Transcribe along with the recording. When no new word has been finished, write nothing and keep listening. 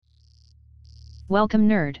Welcome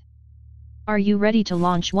nerd. Are you ready to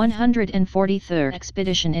launch 143rd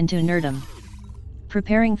expedition into nerdom?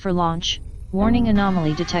 Preparing for launch. Warning,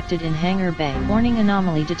 anomaly detected in hangar bay. Warning,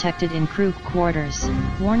 anomaly detected in crew quarters.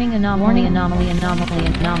 Warning, anomaly.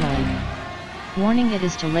 Warning, it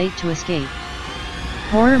is too late to escape.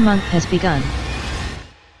 Horror month has begun.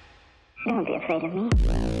 You won't be afraid of me.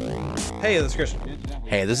 Hey, this is Christian.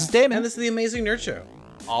 Hey, this is Damon. And this is the Amazing Nerd Show.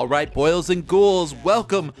 All right, boils and ghouls,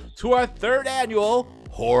 welcome to our third annual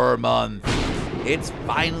Horror Month. It's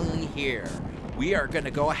finally here. We are going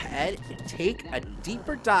to go ahead and take a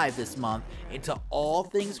deeper dive this month into all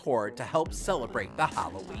things horror to help celebrate the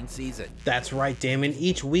Halloween season. That's right, Damon.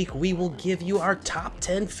 Each week we will give you our top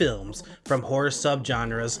 10 films from horror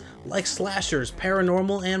subgenres like slashers,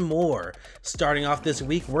 paranormal, and more. Starting off this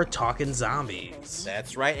week, we're talking zombies.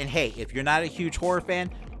 That's right. And hey, if you're not a huge horror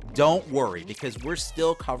fan, don't worry, because we're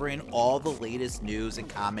still covering all the latest news in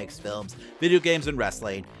comics, films, video games, and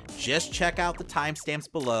wrestling. Just check out the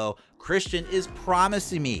timestamps below. Christian is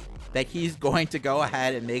promising me that he's going to go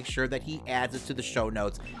ahead and make sure that he adds it to the show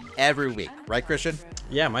notes every week. Right, Christian?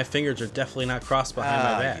 Yeah, my fingers are definitely not crossed behind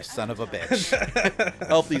my back. You son of a bitch.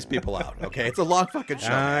 Help these people out, okay? It's a long fucking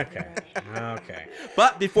show. Okay.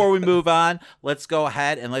 But before we move on, let's go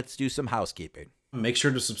ahead and let's do some housekeeping. Make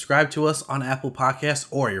sure to subscribe to us on Apple Podcasts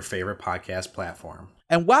or your favorite podcast platform.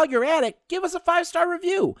 And while you're at it, give us a 5-star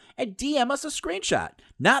review and DM us a screenshot.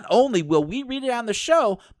 Not only will we read it on the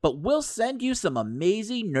show, but we'll send you some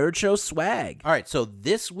amazing Nerd Show swag. All right, so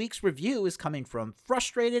this week's review is coming from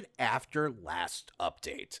Frustrated After Last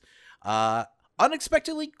Update.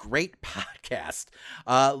 Unexpectedly great podcast.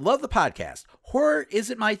 Love the podcast. Horror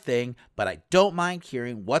isn't my thing, but I don't mind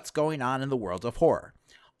hearing what's going on in the world of horror.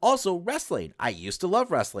 Also, wrestling. I used to love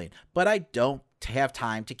wrestling, but I don't have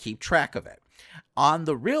time to keep track of it. On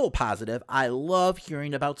the real positive, I love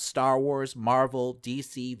hearing about Star Wars, Marvel,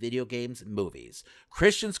 DC, video games, and movies.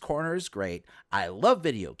 Christian's Corner is great. I love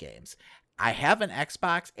video games. I have an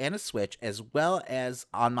Xbox and a Switch as well as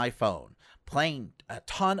on my phone. Playing a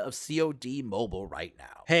ton of COD mobile right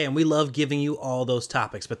now. Hey, and we love giving you all those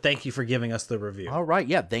topics, but thank you for giving us the review. All right,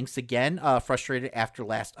 yeah, thanks again. Frustrated After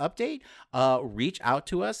Last Update. Reach out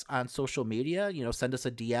to us on social media, send us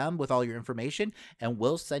a DM with all your information, and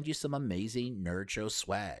we'll send you some amazing Nerd Show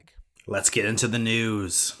swag. Let's get into the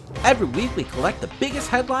news. Every week we collect the biggest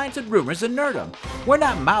headlines and rumors in nerdom. We're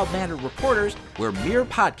not mild-mannered reporters, we're mere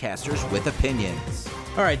podcasters with opinions.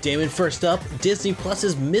 All right, Damon, first up, Disney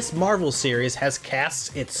Plus's Miss Marvel series has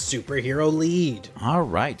cast its superhero lead. All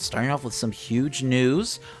right, starting off with some huge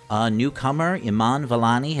news. Newcomer Iman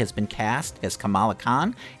Vellani has been cast as Kamala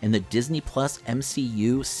Khan in the Disney Plus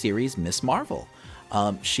MCU series Miss Marvel.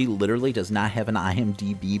 She literally does not have an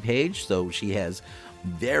IMDb page, so she has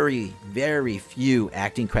very, very few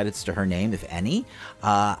acting credits to her name, if any.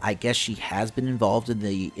 I guess she has been involved in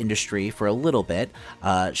the industry for a little bit.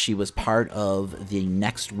 She was part of the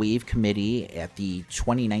Next Wave committee at the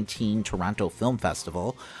 2019 Toronto Film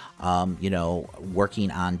Festival, working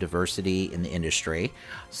on diversity in the industry.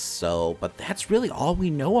 But that's really all we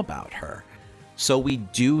know about her. So we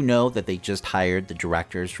do know that they just hired the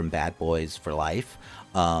directors from Bad Boys for Life.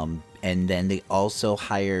 And then they also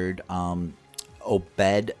hired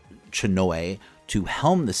Obed Chinoy to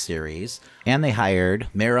helm the series, and they hired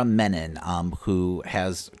Mara Menon, who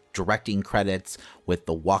has directing credits with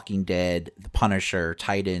The Walking Dead, The Punisher,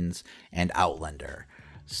 Titans, and Outlander.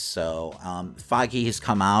 So Feige has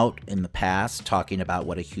come out in the past talking about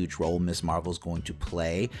what a huge role Ms. Marvel is going to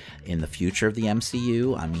play in the future of the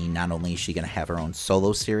MCU. I mean, not only is she going to have her own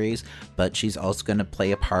solo series, but she's also going to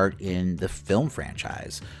play a part in the film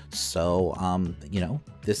franchise. So,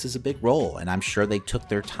 this is a big role, and I'm sure they took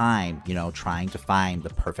their time, trying to find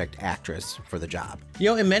the perfect actress for the job.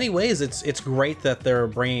 In many ways, it's great that they're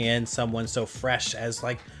bringing in someone so fresh as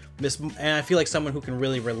and I feel like someone who can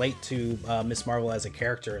really relate to Miss Marvel as a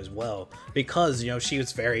character as well, because she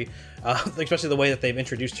was very, especially the way that they've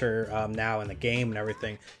introduced her now in the game and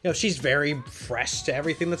everything. She's very fresh to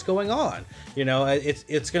everything that's going on.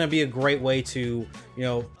 It's going to be a great way to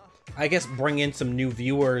I guess bring in some new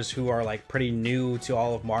viewers who are pretty new to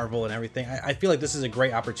all of Marvel and everything. I feel like this is a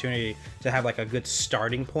great opportunity to have a good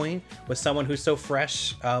starting point with someone who's so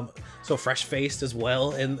fresh, so fresh-faced as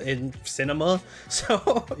well in cinema.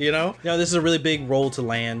 So this is a really big role to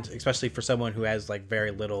land, especially for someone who has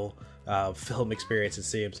very little film experience, it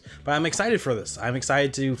seems. But I'm excited for this. I'm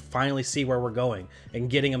excited to finally see where we're going and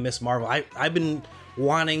getting a Miss Marvel. I've been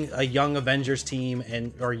wanting a young Avengers team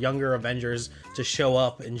or younger Avengers to show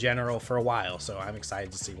up in general for a while, so I'm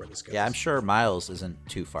excited to see where this goes. Yeah, I'm sure Miles isn't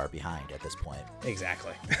too far behind at this point.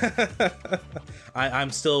 Exactly. I'm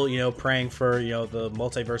still, praying for, the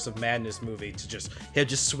Multiverse of Madness movie to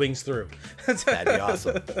just swings through. That'd be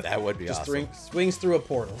awesome. That would be awesome. Swings through a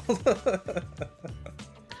portal.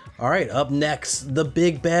 All right, up next, the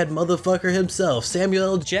big bad motherfucker himself, Samuel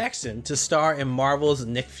L. Jackson, to star in Marvel's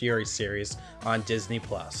Nick Fury series on Disney+.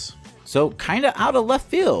 So, kind of out of left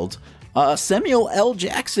field, Samuel L.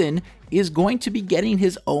 Jackson is going to be getting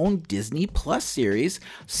his own Disney Plus series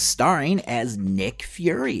starring as Nick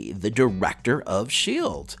Fury, the director of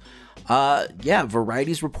S.H.I.E.L.D.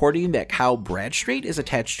 Variety's reporting that Kyle Bradstreet is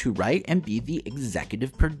attached to write and be the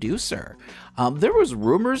executive producer. There was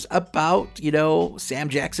rumors about, Sam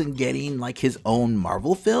Jackson getting like his own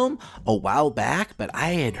Marvel film a while back, but I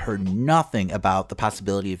had heard nothing about the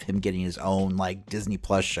possibility of him getting his own like Disney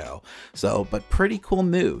Plus show. But pretty cool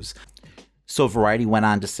news. So Variety went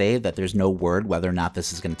on to say that there's no word whether or not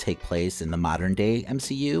this is going to take place in the modern day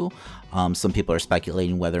MCU. Some people are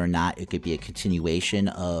speculating whether or not it could be a continuation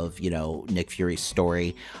of, Nick Fury's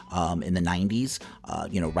story in the 90s,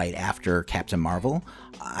 right after Captain Marvel.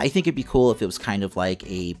 I think it'd be cool if it was kind of like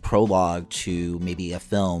a prologue to maybe a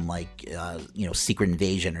film like, Secret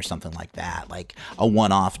Invasion or something like that, like a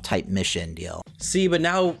one-off type mission deal. See, but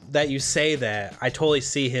now that you say that, I totally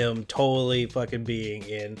see him totally fucking being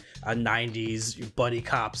in a 90s buddy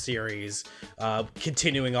cop series,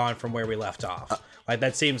 continuing on from where we left off. Like,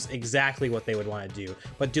 that seems exactly what they would want to do.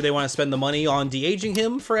 But do they want to spend the money on de-aging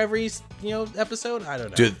him for every, episode? I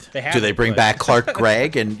don't know. Do they bring back Clark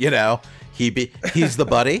Gregg and, he's the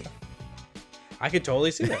buddy? I could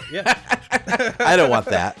totally see that. Yeah. I don't want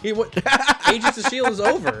that. Agents of S.H.I.E.L.D. is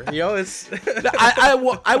over. It's.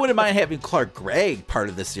 I wouldn't mind having Clark Gregg part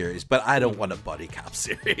of the series, but I don't want a buddy cop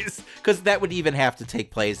series because that would even have to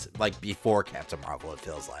take place like before Captain Marvel. It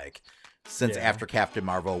feels like. Since after Captain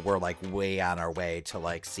Marvel, we're like way on our way to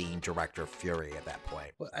like seeing Director Fury at that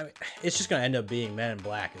point. Well, I mean, it's just going to end up being Men in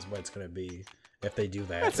Black is what it's going to be if they do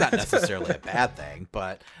that. That's not necessarily a bad thing,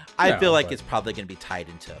 but I feel like it's probably going to be tied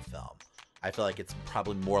into a film. I feel like it's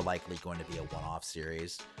probably more likely going to be a one-off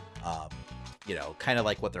series, kind of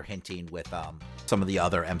like what they're hinting with some of the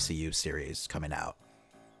other MCU series coming out.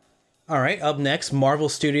 All right, up next, Marvel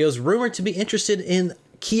Studios rumored to be interested in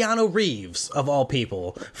Keanu Reeves, of all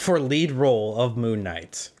people, for lead role of Moon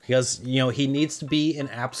Knight. Because, he needs to be in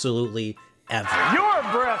absolutely everything.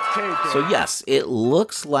 You're breathtaking! So yes, it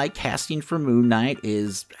looks like casting for Moon Knight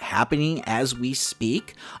is happening as we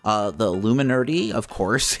speak. The Illuminati, of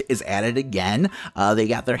course, is at it again. They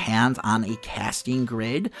got their hands on a casting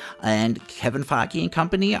grid, and Kevin Feige and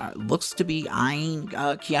company looks to be eyeing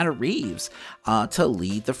Keanu Reeves to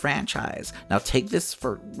lead the franchise. Now take this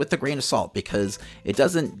with a grain of salt, because it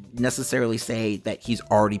doesn't necessarily say that he's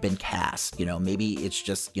already been cast. Maybe it's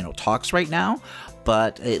just, talks right now,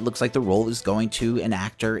 but it looks like the role is going to an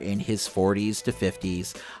actor in his 40s to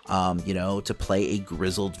 50s, to play a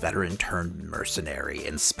grizzled veteran turned mercenary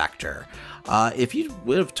inspector. If you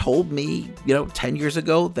would have told me, 10 years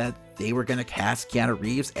ago that they were going to cast Keanu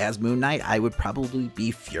Reeves as Moon Knight, I would probably be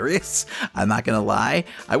furious. I'm not going to lie.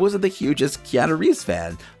 I wasn't the hugest Keanu Reeves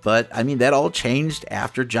fan, but I mean, that all changed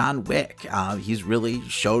after John Wick. He's really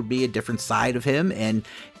showed me a different side of him, and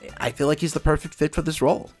I feel like he's the perfect fit for this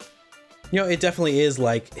role. It definitely is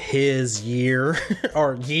like his year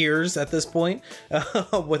or years at this point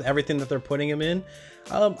with everything that they're putting him in.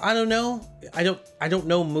 I don't know. I don't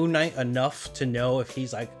know Moon Knight enough to know if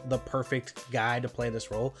he's like the perfect guy to play this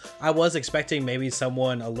role. I was expecting maybe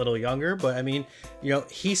someone a little younger, but I mean,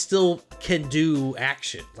 he still can do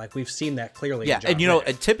action. Like, we've seen that clearly. Yeah, in John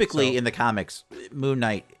Wick. Typically in the comics, Moon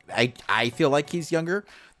Knight, I feel like he's younger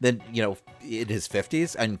than, in his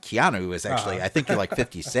 50s, and Keanu is actually, I think you're like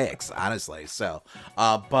 56, honestly. So,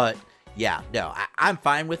 but yeah, no, I'm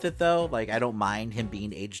fine with it though. Like, I don't mind him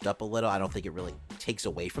being aged up a little. I don't think it really takes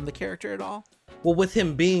away from the character at all. Well, with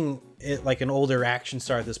him being like an older action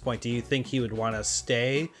star at this point, do you think he would want to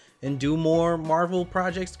stay and do more Marvel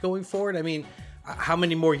projects going forward? I mean, how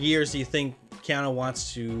many more years do you think Keanu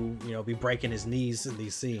wants to, be breaking his knees in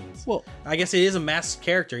these scenes? Well, I guess it is a masked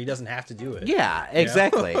character. He doesn't have to do it. Yeah,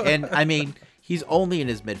 exactly. And I mean, he's only in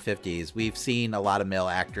his mid-50s. We've seen a lot of male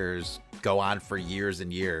actors go on for years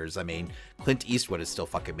and years. I mean, Clint Eastwood is still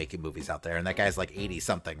fucking making movies out there, and that guy's like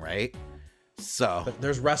 80-something, right? So But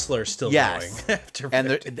there's wrestlers still yes, going after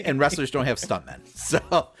and wrestlers don't have stuntmen,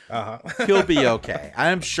 so he'll be okay.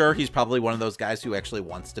 I'm sure he's probably one of those guys who actually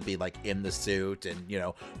wants to be like in the suit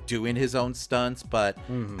and doing his own stunts. But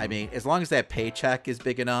I mean, as long as that paycheck is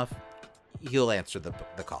big enough, he'll answer the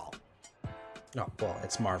call. No, well,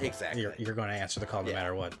 it's Marvel. Exactly. You're going to answer the call no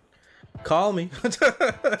matter what. Call me.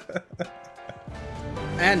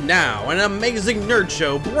 And now, an amazing nerd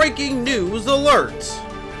show breaking news alert.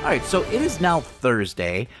 All right, so it is now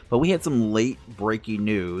Thursday, but we had some late breaking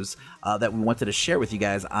news that we wanted to share with you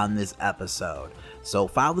guys on this episode. So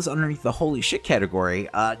file this underneath the holy shit category.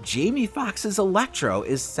 Jamie Foxx's Electro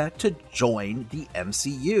is set to join the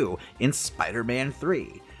MCU in Spider-Man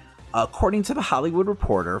 3. According to The Hollywood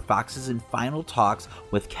Reporter, Fox is in final talks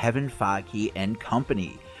with Kevin Feige and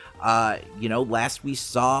company. Last we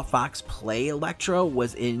saw Fox play Electro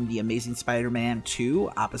was in The Amazing Spider-Man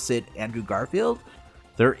 2 opposite Andrew Garfield.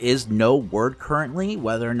 There is no word currently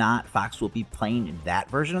whether or not Fox will be playing that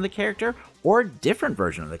version of the character or a different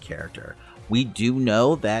version of the character. We do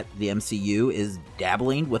know that the MCU is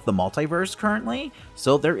dabbling with the multiverse currently,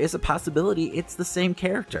 so there is a possibility it's the same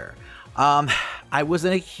character. I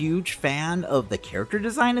wasn't a huge fan of the character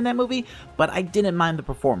design in that movie, but I didn't mind the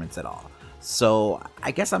performance at all. So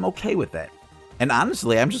I guess I'm okay with it. And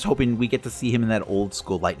honestly, I'm just hoping we get to see him in that old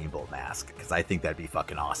school lightning bolt mask, because I think that'd be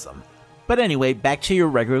fucking awesome. But anyway, back to your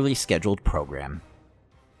regularly scheduled program.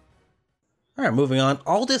 All right, moving on.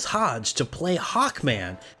 Aldous Hodge to play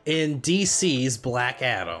Hawkman in DC's Black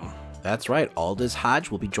Adam. That's right, Aldous Hodge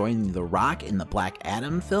will be joining The Rock in the Black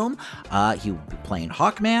Adam film. He will be playing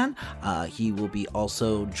Hawkman. He will be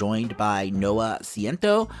also joined by Noah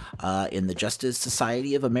Ciento in the Justice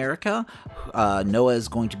Society of America. Noah is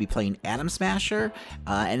going to be playing Atom Smasher,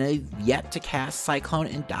 and they've yet to cast Cyclone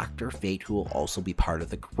and Dr. Fate, who will also be part of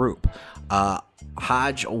the group.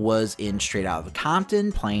 Hodge was in Straight Outta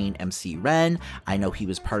Compton playing MC Ren. I know he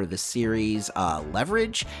was part of the series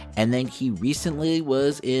Leverage, and then he recently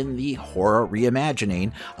was in the horror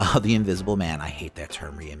reimagining of The Invisible Man. I hate that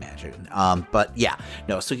term, reimagining. But yeah,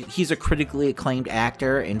 no, so he's a critically acclaimed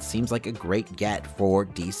actor and seems like a great get for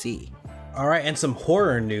DC. All right, and some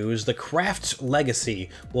horror news. The Craft Legacy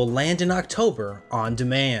will land in October on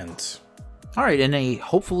demand. All right, and a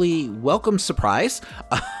hopefully welcome surprise,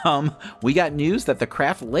 we got news that The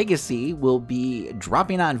Craft Legacy will be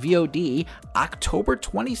dropping on VOD October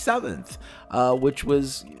 27th, which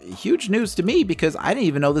was huge news to me because I didn't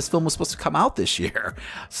even know this film was supposed to come out this year.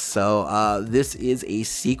 So this is a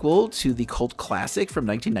sequel to the cult classic from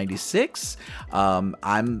 1996.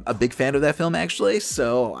 I'm a big fan of that film, actually,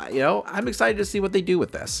 so, I'm excited to see what they do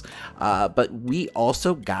with this. But we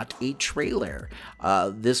also got a trailer.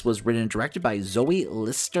 This was written and directed by Zoe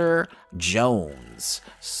Lister-Jones.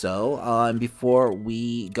 So, before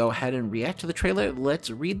we go ahead and react to the trailer, let's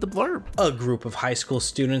read the blurb. A group of high school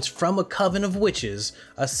students from a coven of witches,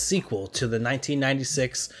 a sequel to the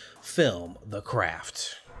 1996 film The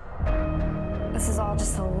Craft. This is all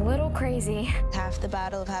just a little crazy. Half the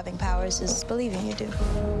battle of having powers is believing you do.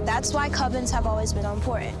 That's why covens have always been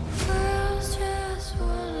important.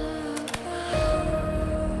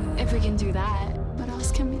 If we can do that, what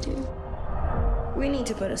else can we do? We need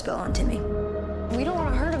to put a spell on Timmy. We don't want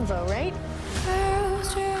to hurt him though, right?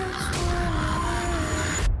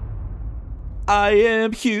 I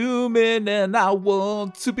am human and I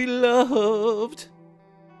want to be loved.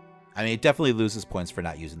 I mean, it definitely loses points for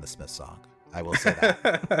not using the Smith song. I will say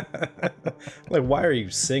that. Like, why are you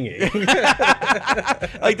singing?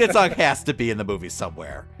 Like, that song has to be in the movie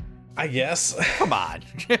somewhere. I guess. Come on.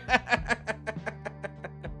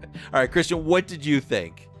 All right, Christian, what did you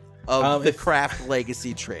think of the Craft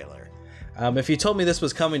Legacy trailer? If you told me this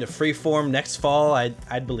was coming to Freeform next fall,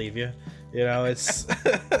 I'd believe you. It's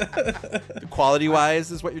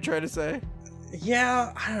Quality-wise is what you're trying to say?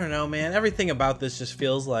 Yeah, I don't know, man. Everything about this just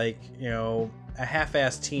feels like, a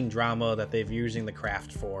half-assed teen drama that they've using the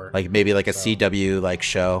Craft for. Like maybe like a CW like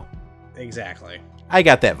show. Exactly. I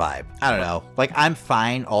got that vibe. I don't know. Like, I'm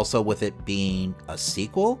fine also with it being a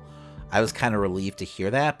sequel. I was kind of relieved to hear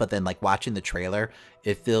that, but then like watching the trailer,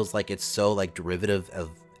 it feels like it's so like derivative of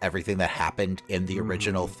everything that happened in the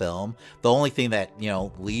original film. The only thing that,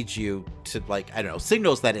 leads you to like, I don't know,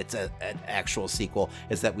 signals that it's an actual sequel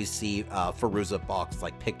is that we see Fairuza Balk's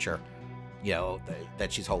like picture,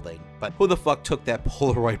 that she's holding. But who the fuck took that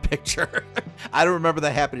Polaroid picture? I don't remember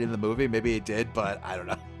that happening in the movie. Maybe it did, but I don't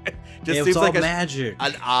know. Just seems like magic.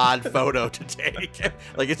 An odd photo to take.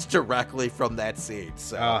 Like it's directly from that scene.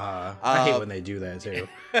 So I hate when they do that too.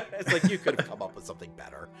 It's like you could have come up with something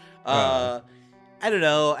better. I don't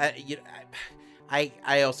know.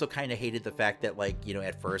 I also kind of hated the fact that, like, you know,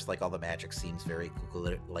 at first, like, all the magic seems very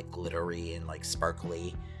glittery and like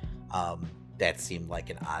sparkly. That seemed like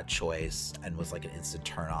an odd choice and was like an instant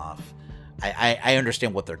turnoff. I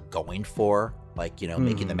understand what they're going for, like, you know,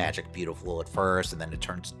 making the magic beautiful at first and then it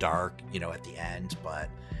turns dark, you know, at the end, but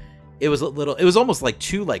it was almost like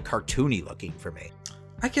too like cartoony looking for me.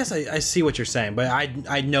 I guess I see what you're saying, but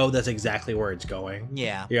I know that's exactly where it's going.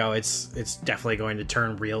 Yeah. You know, it's definitely going to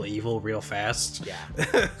turn real evil real fast.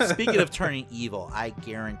 Yeah. Speaking of turning evil, I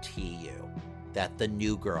guarantee you that the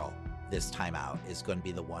new girl this time out is going to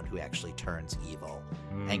be the one who actually turns evil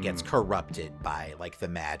and gets corrupted by like the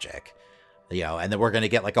magic, you know, and then we're going to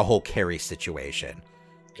get like a whole Carrie situation.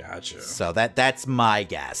 Gotcha. So that's my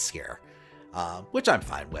guess here, which I'm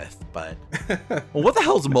fine with, but well, what the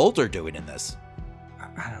hell's Mulder doing in this?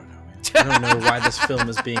 I don't know, man. I don't know why this film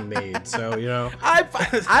is being made, so, you know.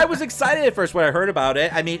 I was excited at first when I heard about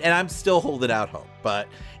it. I mean, and I'm still holding out hope. But,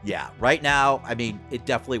 yeah, right now, I mean, it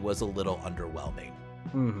definitely was a little underwhelming.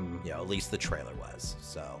 You know, at least the trailer was,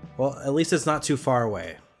 so. Well, at least it's not too far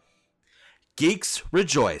away. Geeks,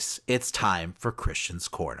 rejoice. It's time for Christian's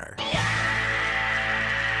Corner.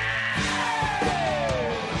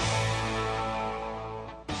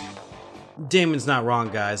 Damon's not wrong,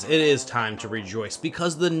 guys. It is time to rejoice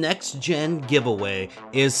because the next gen giveaway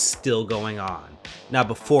is still going on. Now,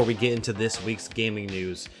 before we get into this week's gaming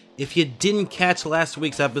news, if you didn't catch last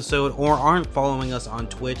week's episode or aren't following us on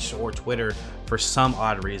Twitch or Twitter for some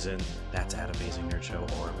odd reason, that's at Amazing Nerd Show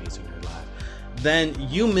or Amazing Nerd Live, then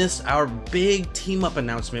you missed our big team up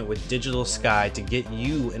announcement with Digital Sky to get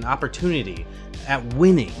you an opportunity at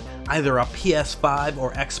winning either a PS5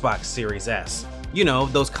 or Xbox Series S. You know,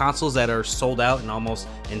 those consoles that are sold out and almost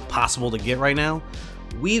impossible to get right now.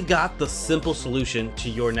 We've got the simple solution to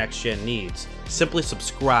your next gen needs. Simply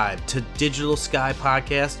subscribe to Digital Sky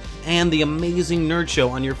Podcast and the Amazing Nerd Show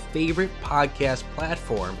on your favorite podcast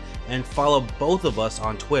platform and follow both of us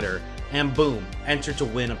on Twitter, and boom, enter to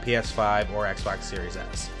win a PS5 or Xbox Series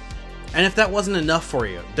S. And if that wasn't enough for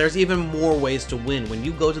you, there's even more ways to win when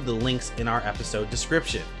you go to the links in our episode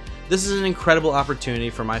description. This is an incredible opportunity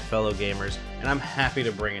for my fellow gamers, and I'm happy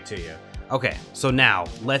to bring it to you. Okay, so now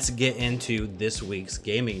let's get into this week's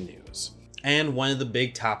gaming news. And one of the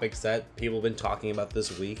big topics that people have been talking about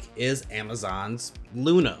this week is Amazon's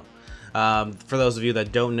Luna. For those of you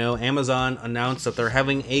that don't know, Amazon announced that they're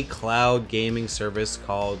having a cloud gaming service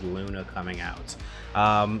called Luna coming out.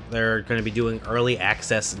 They're going to be doing early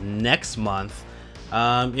access next month. You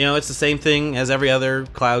know, it's the same thing as every other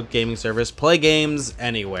cloud gaming service. Play games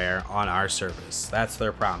anywhere on our service. That's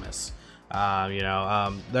their promise.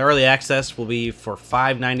 The early access will be for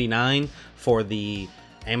 $5.99 for the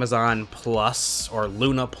Amazon Plus or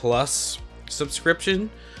Luna Plus subscription.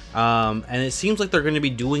 And it seems like they're going to be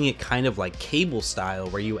doing it kind of like cable style,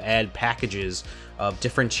 where you add packages of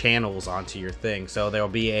different channels onto your thing. So there'll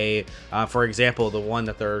be for example, the one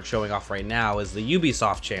that they're showing off right now is the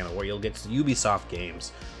Ubisoft channel, where you'll get Ubisoft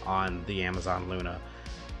games on the Amazon Luna.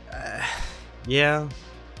 Yeah,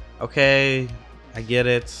 okay, I get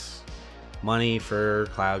it. Money for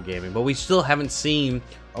cloud gaming, but we still haven't seen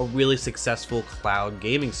a really successful cloud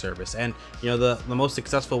gaming service. And you know, the most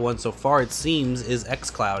successful one so far, it seems, is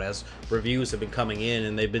xCloud, as reviews have been coming in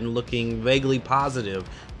and they've been looking vaguely positive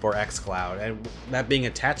for xCloud. And that being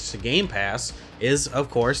attached to Game Pass is, of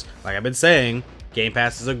course, like I've been saying, Game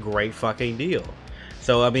Pass is a great fucking deal.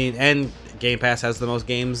 So I mean, and Game Pass has the most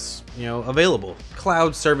games, you know, available.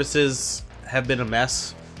 Cloud services have been a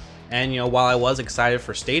mess. And, you know, while I was excited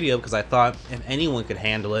for Stadia, because I thought if anyone could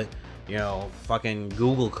handle it, you know, fucking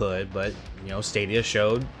Google could, but, you know, Stadia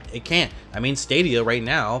showed it can't. I mean, Stadia right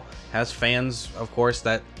now has fans, of course,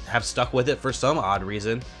 that have stuck with it for some odd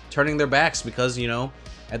reason, turning their backs because, you know,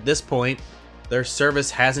 at this point, their service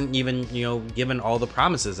hasn't even, you know, given all the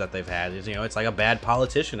promises that they've had. You know, it's like a bad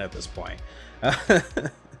politician at this point.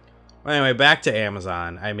 Anyway, back to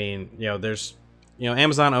Amazon. I mean, you know,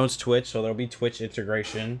 Amazon owns Twitch, so there'll be Twitch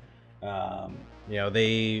integration. You know,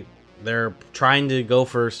 they're trying to go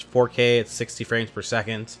for 4K at 60 frames per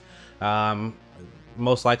second.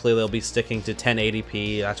 Most likely they'll be sticking to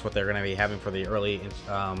 1080p. That's what they're going to be having for the early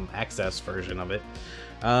access version of it.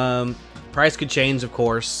 Price could change, of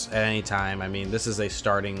course, at any time. I mean, this is a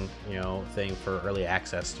starting, you know, thing for early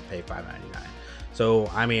access to pay $5.99. So,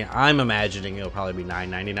 I mean, I'm imagining it'll probably be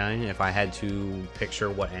 $9.99 if I had to picture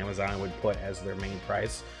what Amazon would put as their main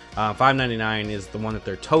price. $5.99 is the one that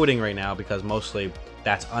they're toting right now, because mostly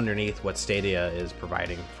that's underneath what Stadia is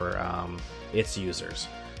providing for its users.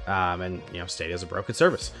 And, you know, Stadia is a broken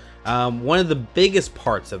service. One of the biggest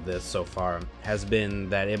parts of this so far has been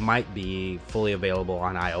that it might be fully available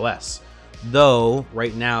on iOS. Though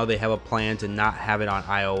right now they have a plan to not have it on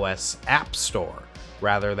iOS App Store,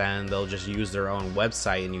 rather than they'll just use their own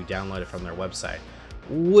website and you download it from their website,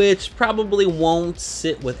 which probably won't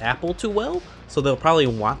sit with Apple too well. So they'll probably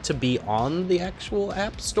want to be on the actual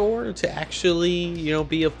App Store to actually,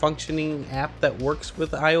 be a functioning app that works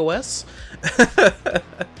with iOS.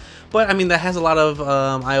 But I mean, that has a lot of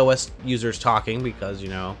iOS users talking because,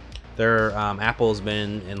 their Apple's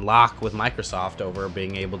been in lock with Microsoft over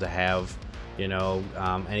being able to have,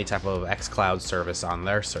 any type of xCloud service on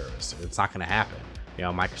their service. It's not going to happen.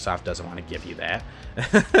 Microsoft doesn't want to give you that.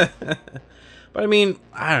 But I mean,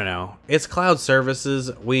 I don't know. It's cloud services.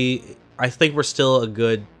 I think we're still a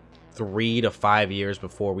good 3 to 5 years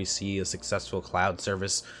before we see a successful cloud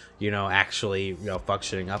service, actually,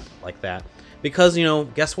 functioning up like that. Because,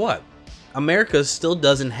 guess what? America still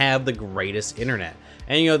doesn't have the greatest internet.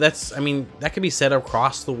 And, that could be said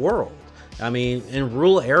across the world. I mean, in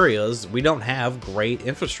rural areas, we don't have great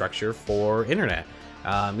infrastructure for internet.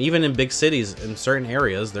 Even in big cities, in certain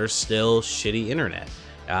areas, there's still shitty internet.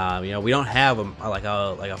 We don't have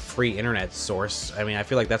a free internet source. I mean, I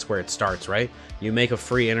feel like that's where it starts, right? You make a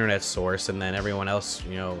free internet source, and then everyone else,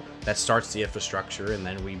 that starts the infrastructure, and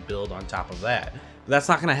then we build on top of that. But that's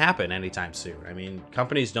not going to happen anytime soon. I mean,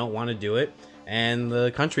 companies don't want to do it, and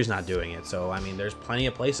the country's not doing it. So, I mean, there's plenty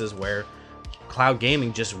of places where cloud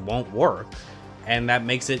gaming just won't work, and that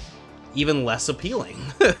makes it even less appealing.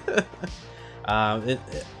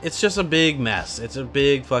 It's just a big mess. It's a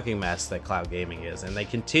big fucking mess that cloud gaming is, and they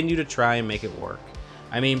continue to try and make it work.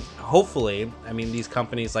 I mean, hopefully, these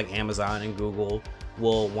companies like Amazon and Google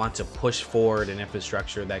will want to push forward an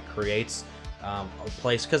infrastructure that creates a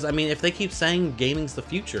place. Because if they keep saying gaming's the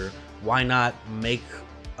future, why not make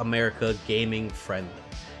America gaming friendly?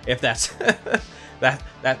 If that's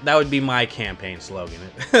that would be my campaign slogan.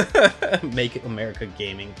 Make America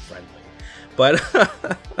gaming friendly. But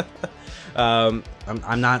I'm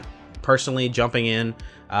not personally jumping in.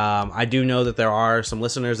 I do know that there are some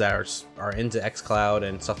listeners that are into xCloud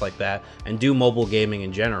and stuff like that, and do mobile gaming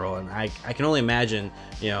in general. And I can only imagine,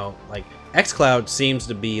 xCloud seems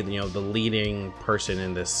to be, the leading person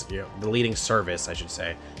in this, the leading service, I should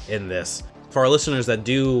say, in this. For our listeners that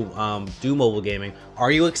do mobile gaming,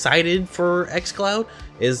 are you excited for xCloud?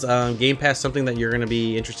 Is Game Pass something that you're going to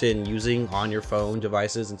be interested in using on your phone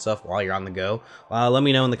devices and stuff while you're on the go? Let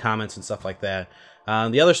me know in the comments and stuff like that.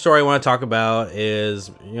 The other story I want to talk about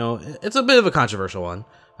is, it's a bit of a controversial one.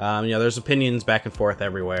 There's opinions back and forth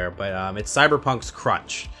everywhere, but it's Cyberpunk's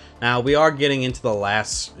crunch. Now, we are getting into the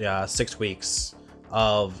last 6 weeks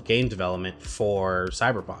of game development for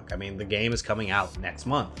Cyberpunk. The game is coming out next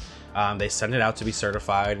month. They send it out to be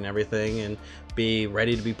certified and everything and be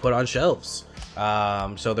ready to be put on shelves.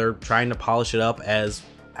 So they're trying to polish it up as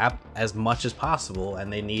much as possible,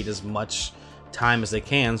 and they need as much time as they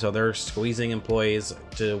can. So they're squeezing employees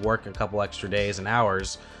to work a couple extra days and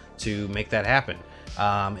hours to make that happen.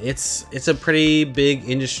 It's a pretty big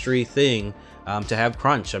industry thing to have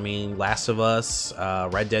crunch. Last of Us,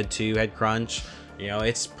 Red Dead 2 had crunch.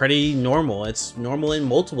 It's pretty normal. It's normal in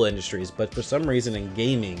multiple industries, but for some reason in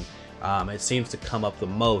gaming, it seems to come up the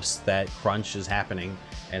most that crunch is happening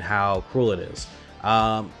and how cruel it is.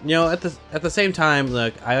 At the same time,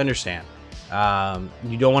 look, I understand.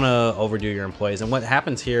 You don't want to overdo your employees, and what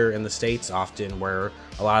happens here in the States often, where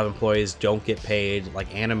a lot of employees don't get paid,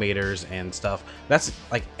 like animators and stuff. That's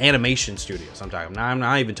like animation studios I'm talking about. I'm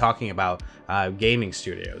not even talking about gaming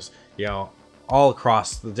studios. All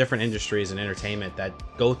across the different industries and entertainment that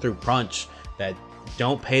go through crunch, that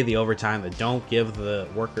don't pay the overtime, that don't give the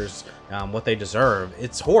workers what they deserve.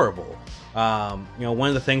 It's horrible. One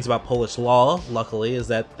of the things about Polish law, luckily, is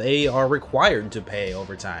that they are required to pay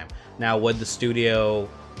overtime. Now, would the studio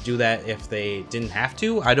do that if they didn't have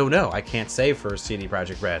to? I don't know. I can't say for CD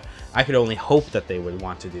Projekt Red. I could only hope that they would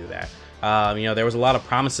want to do that. There was a lot of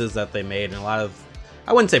promises that they made, and a lot of,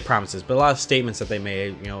 I wouldn't say promises, but a lot of statements that they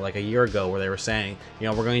made, like a year ago, where they were saying,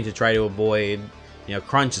 we're going to try to avoid,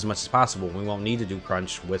 crunch as much as possible. We won't need to do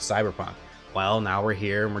crunch with Cyberpunk. Well, now we're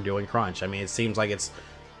here and we're doing crunch. It seems like it's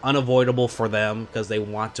unavoidable for them because they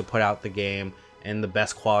want to put out the game in the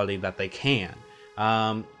best quality that they can.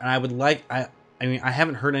 And I would like, I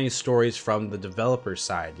haven't heard any stories from the developer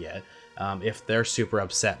side yet. If they're super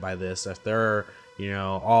upset by this, if they're,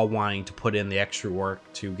 all wanting to put in the extra work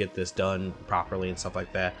to get this done properly and stuff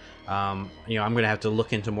like that. I'm going to have to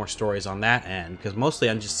look into more stories on that end, because mostly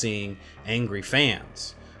I'm just seeing angry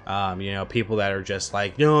fans. People that are just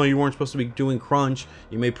like, no, you weren't supposed to be doing crunch.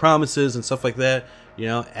 You made promises and stuff like that.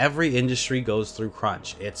 Every industry goes through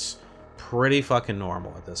crunch. It's pretty fucking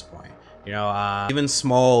normal at this point. Even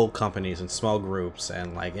small companies and small groups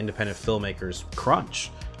and like independent filmmakers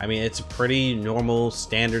crunch. I mean, it's a pretty normal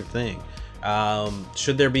standard thing.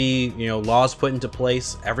 Should there be laws put into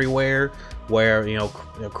place everywhere where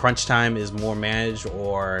crunch time is more managed,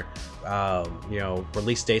 or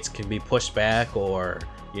release dates can be pushed back, or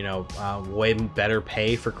way better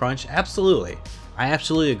pay for crunch? Absolutely. I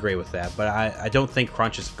absolutely agree with that, but I don't think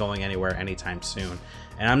crunch is going anywhere anytime soon.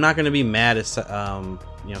 And I'm not going to be mad at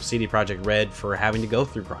CD Projekt Red for having to go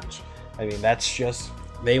through crunch. I mean, that's just,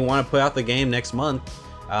 they want to put out the game next month,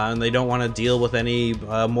 and they don't want to deal with any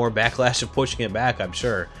more backlash of pushing it back. I'm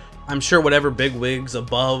sure whatever bigwigs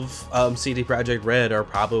above CD Projekt Red are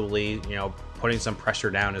probably putting some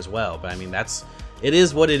pressure down as well. But I mean, it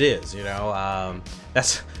is what it is.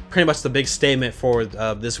 That's pretty much the big statement for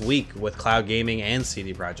this week with cloud gaming and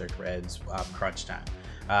CD Projekt Red's crunch time.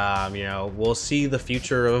 We'll see the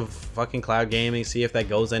future of fucking cloud gaming, see if that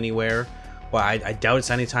goes anywhere. Well, I doubt it's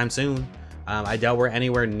anytime soon. I doubt we're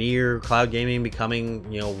anywhere near cloud gaming becoming,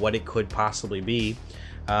 what it could possibly be.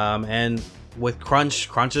 And with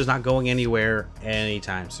crunch is not going anywhere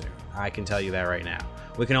anytime soon. I can tell you that right now.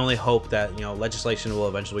 We can only hope that, legislation will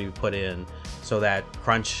eventually be put in so that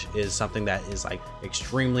crunch is something that is like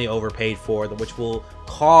extremely overpaid for, which will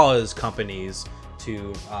cause companies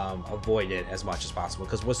to avoid it as much as possible,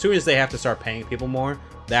 because as soon as they have to start paying people more,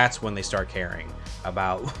 that's when they start caring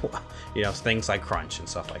about things like crunch and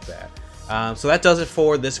stuff like that. So that does it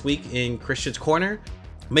for this week in Christian's Corner.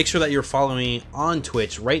 Make sure that you're following me on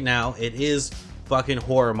Twitch right now. It is fucking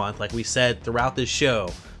horror month, like we said throughout this show,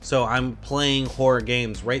 so I'm playing horror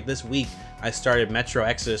games. Right this week I started Metro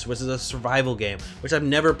Exodus, which is a survival game, which I've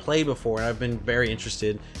never played before, and I've been very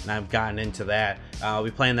interested, and I've gotten into that. I'll be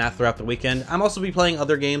playing that throughout the weekend. I'm also be playing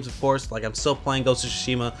other games, of course, like I'm still playing Ghost of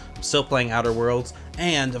Tsushima, I'm still playing Outer Worlds,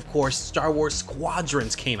 and of course Star Wars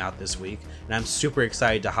Squadrons came out this week, and I'm super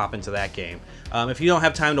excited to hop into that game. If you don't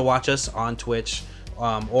have time to watch us on Twitch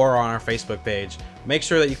or on our Facebook page, make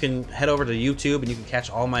sure that you can head over to YouTube and you can catch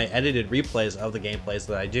all my edited replays of the gameplays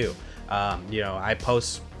that I do. I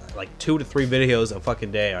post like 2 to 3 videos a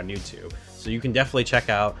fucking day on YouTube, so you can definitely check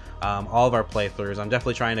out all of our playthroughs. I'm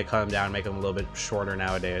definitely trying to cut them down and make them a little bit shorter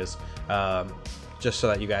nowadays, just so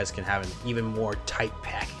that you guys can have an even more tight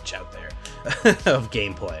package out there of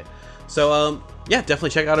gameplay. So yeah, definitely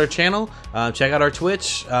check out our channel, check out our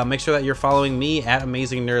Twitch, make sure that you're following me at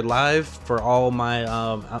Amazing Nerd Live for all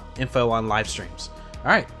my info on live streams.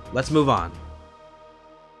 All right, let's move on.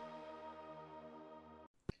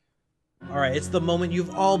 Alright, it's the moment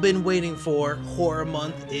you've all been waiting for. Horror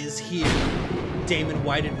Month is here. Damon,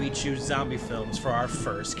 why did we choose zombie films for our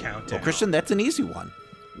first countdown? Well, Christian, that's an easy one.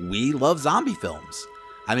 We love zombie films.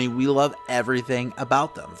 I mean, we love everything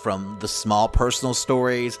about them, from the small personal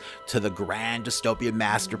stories to the grand dystopian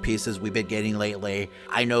masterpieces we've been getting lately.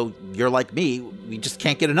 I know you're like me, we just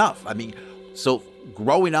can't get enough. I mean, so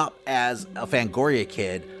growing up as a Fangoria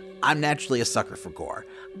kid, I'm naturally a sucker for gore.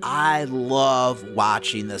 I love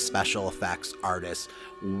watching the special effects artists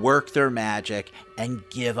work their magic and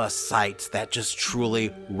give us sights that just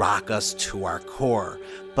truly rock us to our core.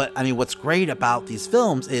 But I mean, what's great about these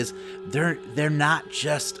films is they're not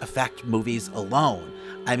just effect movies alone.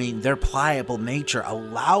 I mean, their pliable nature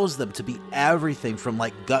allows them to be everything from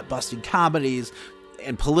like gut-busting comedies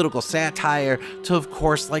and political satire to, of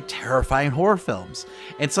course, like terrifying horror films.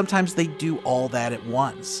 And sometimes they do all that at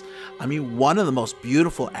once. I mean, one of the most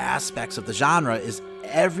beautiful aspects of the genre is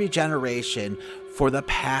every generation for the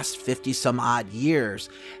past 50 some odd years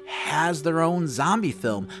has their own zombie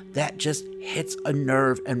film that just hits a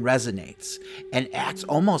nerve and resonates and acts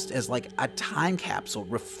almost as like a time capsule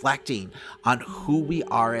reflecting on who we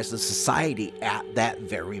are as a society at that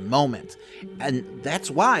very moment. And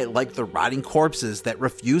that's why, like the rotting corpses that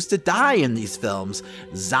refuse to die in these films,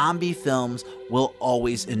 zombie films will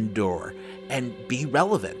always endure and be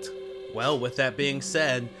relevant. Well, with that being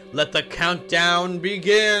said, let the countdown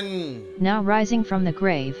begin! Now rising from the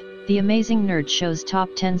grave, the Amazing Nerd Show's top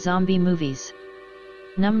 10 zombie movies.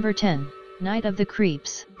 Number 10, Night of the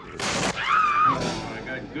Creeps. I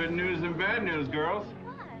got good news and bad news, girls.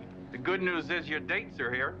 The good news is your dates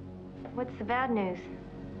are here. What's the bad news?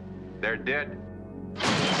 They're dead.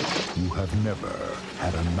 You have never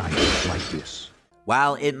had a night like this.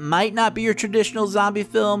 While it might not be your traditional zombie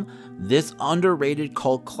film, this underrated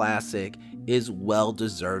cult classic is well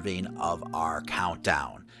deserving of our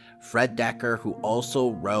countdown. Fred Decker, who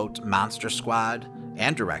also wrote Monster Squad,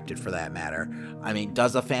 and directed for that matter, I mean,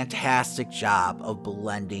 does a fantastic job of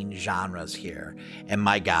blending genres here. And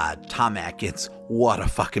my God, Tom Atkins, what a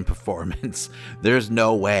fucking performance. There's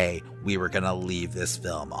no way we were gonna leave this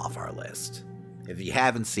film off our list. If you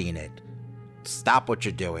haven't seen it, stop what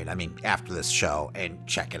you're doing, after this show and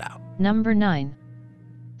check it out. Number 9.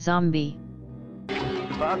 Zombie.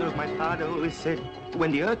 The father of my father always said,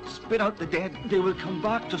 when the earth spit out the dead, they will come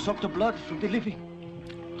back to suck the blood from the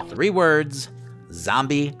living. 3 words,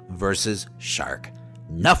 zombie versus shark.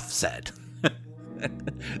 Nuff said.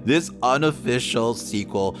 This unofficial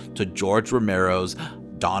sequel to George Romero's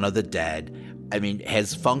Dawn of the Dead,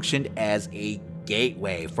 has functioned as a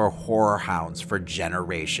gateway for horror hounds for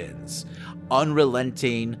generations.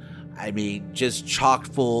 Unrelenting, just chock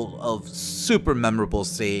full of super memorable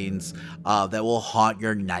scenes that will haunt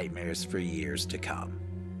your nightmares for years to come.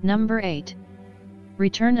 Number 8.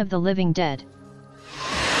 Return of the Living Dead.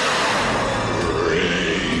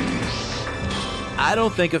 I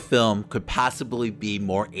don't think a film could possibly be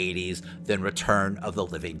more 80s than Return of the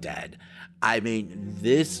Living Dead.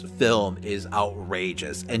 This film is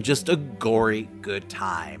outrageous and just a gory good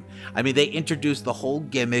time. They introduced the whole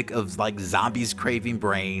gimmick of zombies craving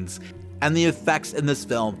brains, and the effects in this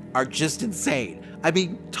film are just insane.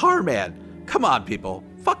 Tarman. Come on, people.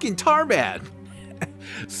 Fucking Tarman.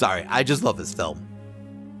 Sorry, I just love this film.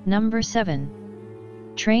 Number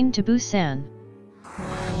 7. Train to Busan.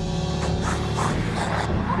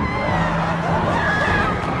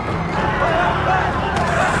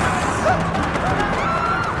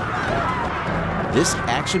 This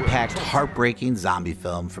action-packed, heartbreaking zombie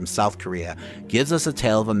film from South Korea gives us a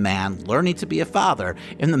tale of a man learning to be a father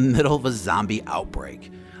in the middle of a zombie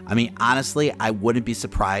outbreak. Honestly, I wouldn't be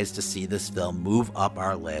surprised to see this film move up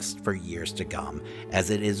our list for years to come, as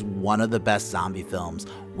it is one of the best zombie films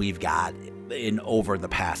we've got in over the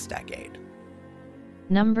past decade.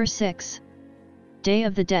 Number 6. Day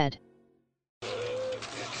of the Dead.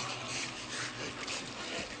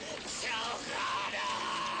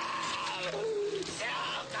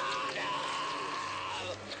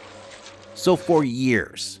 So for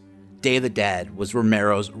years, Day of the Dead was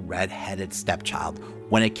Romero's red-headed stepchild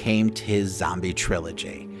when it came to his zombie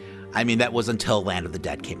trilogy. That was until Land of the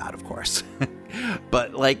Dead came out, of course.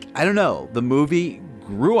 But I don't know, the movie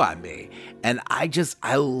grew on me, and I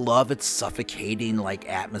love its suffocating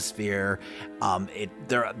atmosphere,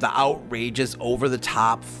 the outrageous,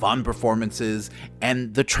 over-the-top, fun performances,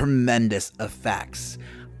 and the tremendous effects.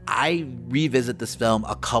 I revisit this film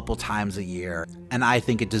a couple times a year, and I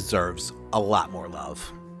think it deserves a lot more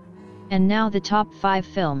love. And now the top 5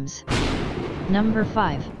 films. Number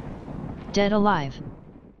 5. Dead Alive.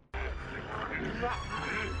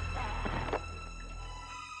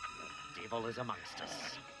 Devil is amongst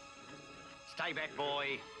us. Stay back,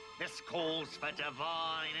 boy. This calls for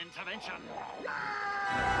divine intervention.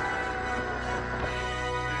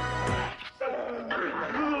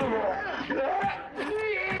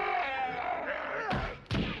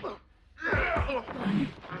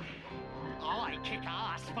 I kick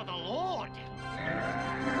ass for the Lord.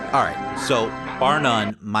 All right, so bar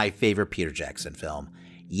none, my favorite Peter Jackson film.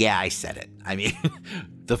 Yeah, I said it.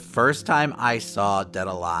 The first time I saw Dead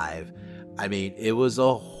Alive, it was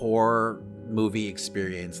a horror movie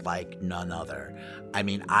experience like none other.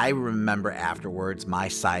 I remember afterwards my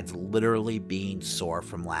sides literally being sore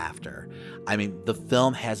from laughter. The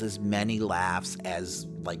film has as many laughs as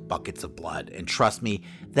buckets of blood, and trust me,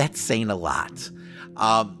 that's saying a lot.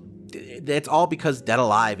 That's all because Dead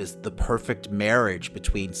Alive is the perfect marriage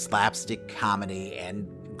between slapstick comedy and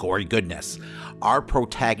gory goodness. Our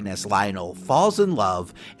protagonist, Lionel, falls in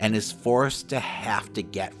love and is forced to have to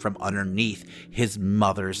get from underneath his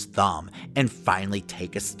mother's thumb and finally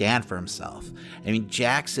take a stand for himself.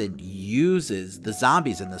 Jackson uses the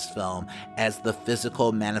zombies in this film as the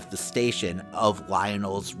physical manifestation of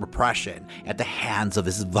Lionel's repression at the hands of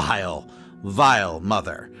his vile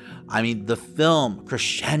mother. The film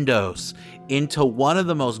crescendos into one of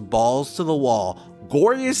the most balls to the wall,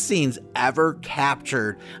 goriest scenes ever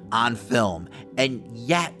captured on film, and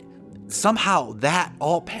yet somehow that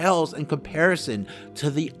all pales in comparison to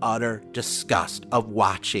the utter disgust of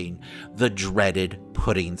watching the dreaded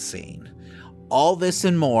pudding scene. All this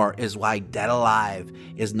and more is why Dead Alive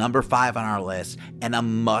is number 5 on our list and a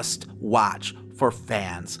must-watch for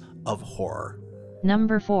fans of horror.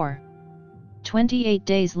 Number 4. 28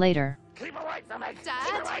 Days Later. Keep away from me! Dad?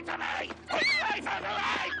 Keep away from me! Keep away from me!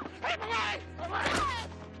 Keep away!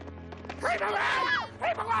 Keep away!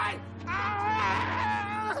 Keep away!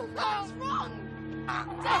 What's wrong?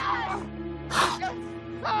 Dad!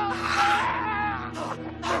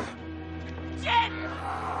 Jen!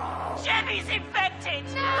 Jen is infected!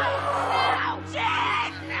 No!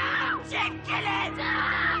 Jen! Jen, kill it!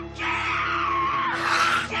 Jen! Kill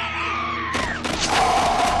it!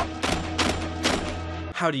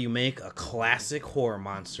 How do you make a classic horror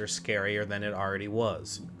monster scarier than it already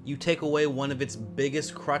was? You take away one of its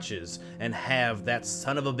biggest crutches and have that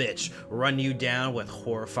son of a bitch run you down with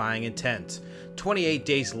horrifying intent. 28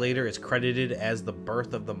 Days Later is credited as the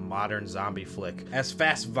birth of the modern zombie flick, as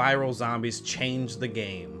fast viral zombies changed the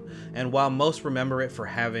game. And while most remember it for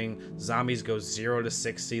having zombies go 0 to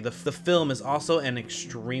 60, the film is also an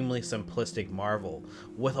extremely simplistic marvel.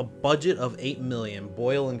 With a budget of $8 million,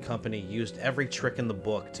 Boyle and Company used every trick in the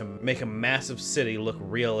book to make a massive city look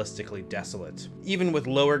realistically desolate. Even with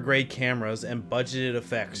lower grade cameras and budgeted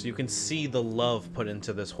effects, you can see the love put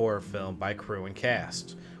into this horror film by crew and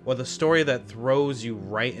cast. With a story that throws you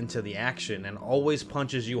right into the action and always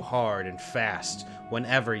punches you hard and fast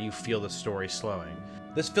whenever you feel the story slowing.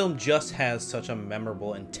 This film just has such a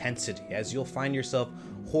memorable intensity, as you'll find yourself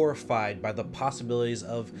horrified by the possibilities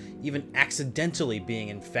of even accidentally being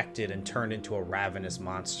infected and turned into a ravenous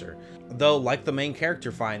monster. Though, like the main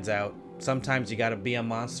character finds out, sometimes you gotta be a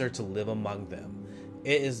monster to live among them.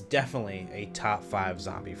 It is definitely a top 5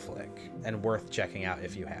 zombie flick, and worth checking out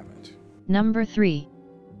if you haven't. Number 3.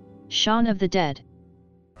 Shaun of the Dead.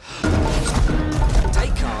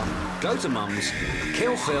 Take car, go to Mum's,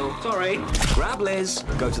 kill Phil, sorry, grab Liz,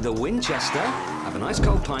 go to the Winchester, have a nice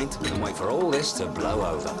cold pint, and wait for all this to blow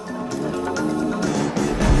over.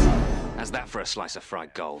 How's that for a slice of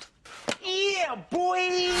fried gold? Yeah,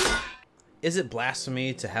 boy! Is it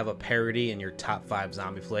blasphemy to have a parody in your top 5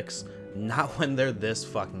 zombie flicks? Not when they're this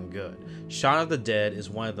fucking good. Shaun of the Dead is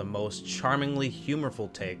one of the most charmingly humorful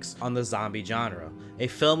takes on the zombie genre. A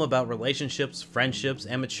film about relationships, friendships,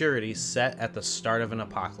 and maturity set at the start of an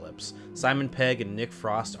apocalypse. Simon Pegg and Nick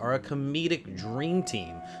Frost are a comedic dream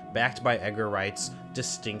team, backed by Edgar Wright's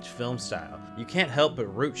distinct film style. You can't help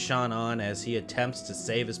but root Shaun on as he attempts to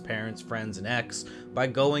save his parents, friends, and ex by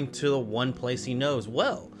going to the one place he knows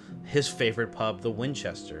well, his favorite pub, the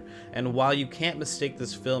Winchester. And while you can't mistake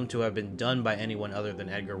this film to have been done by anyone other than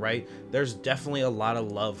Edgar Wright, there's definitely a lot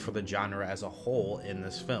of love for the genre as a whole in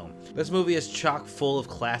this film. This movie is chock full of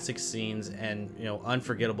classic scenes and,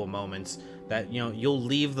 unforgettable moments that, you'll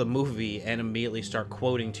leave the movie and immediately start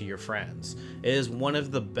quoting to your friends. It is one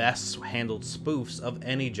of the best handled spoofs of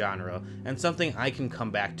any genre, and something I can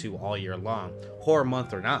come back to all year long, horror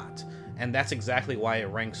month or not. And that's exactly why it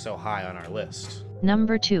ranks so high on our list.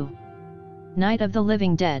 Number 2. Night of the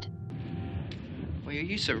Living Dead. Well, you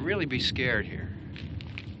used to really be scared here.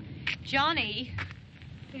 Johnny!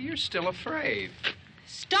 You're still afraid.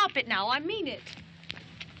 Stop it now, I mean it.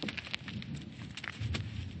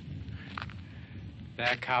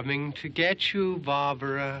 They're coming to get you,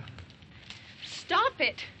 Barbara. Stop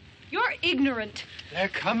it! You're ignorant. They're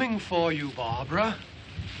coming for you, Barbara.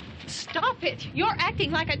 Stop it! You're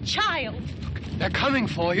acting like a child. They're coming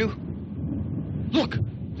for you. Look,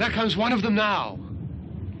 there comes one of them now.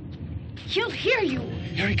 He'll hear you.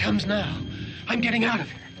 Here he comes now. I'm getting out of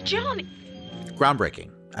here. Johnny!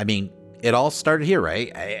 Groundbreaking. I mean, it all started here,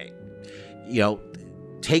 right?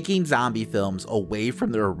 Taking zombie films away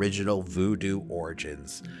from their original voodoo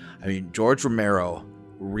origins. I mean, George Romero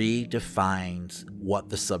redefines what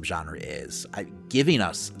the subgenre is, giving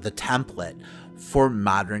us the template for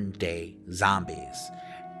modern day zombies.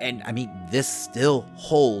 And I mean, this still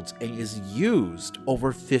holds and is used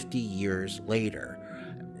over 50 years later.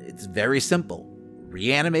 It's very simple.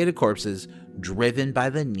 Reanimated corpses driven by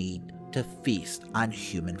the need to feast on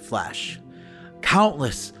human flesh.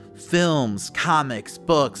 Countless films, comics,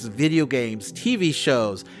 books, video games, TV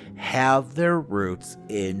shows have their roots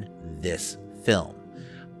in this film.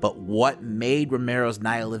 But what made Romero's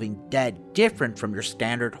Night of the Living Dead different from your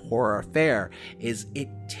standard horror affair is it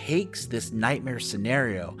takes this nightmare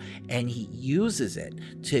scenario and he uses it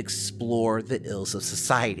to explore the ills of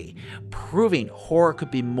society, proving horror could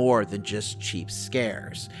be more than just cheap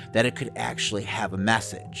scares, that it could actually have a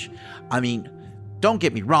message. I mean, don't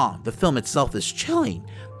get me wrong, the film itself is chilling,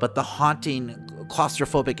 but the haunting,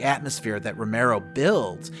 claustrophobic atmosphere that Romero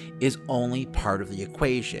builds is only part of the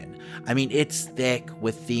equation. I mean, it's thick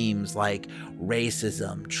with themes like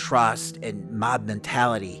racism, trust, and mob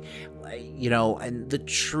mentality, and the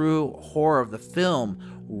true horror of the film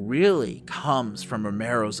really comes from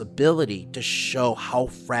Romero's ability to show how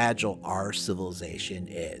fragile our civilization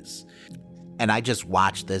is. And I just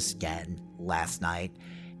watched this again last night,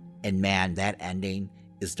 and man, that ending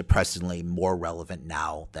is depressingly more relevant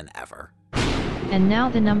now than ever. And now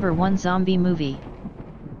the number 1 zombie movie,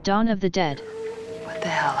 Dawn of the Dead. What the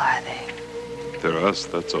hell are they? They're us,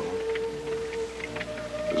 that's all.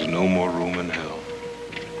 There's no more room in hell.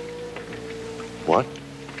 What?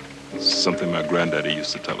 Something my granddaddy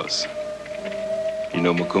used to tell us. You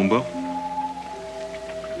know Macumbo?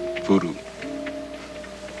 Voodoo.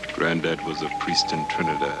 Granddad was a priest in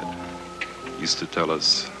Trinidad. He used to tell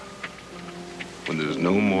us, when there's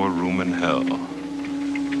no more room in hell,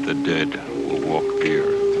 the dead will walk the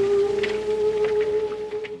earth.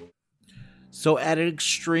 So at an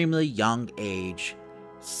extremely young age,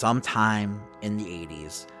 sometime in the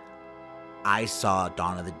 80s, I saw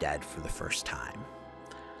Dawn of the Dead for the first time.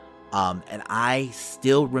 And I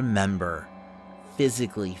still remember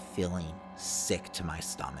physically feeling sick to my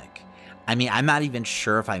stomach. I mean, I'm not even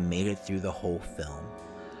sure if I made it through the whole film.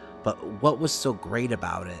 But what was so great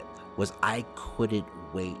about it was I couldn't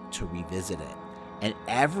wait to revisit it. And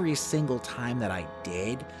every single time that I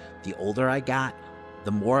did, the older I got,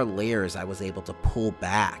 the more layers I was able to pull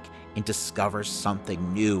back and discover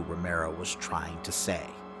something new Romero was trying to say.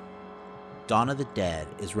 Dawn of the Dead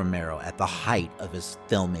is Romero at the height of his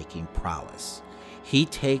filmmaking prowess. He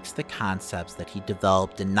takes the concepts that he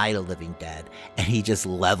developed in Night of the Living Dead and he just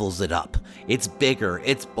levels it up. It's bigger,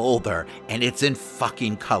 it's bolder, and it's in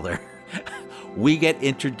fucking color. We get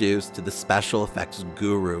introduced to the special effects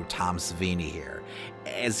guru Tom Savini here,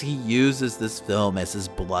 as he uses this film as his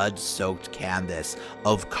blood-soaked canvas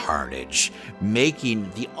of carnage, making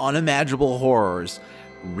the unimaginable horrors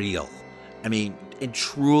real. I mean, and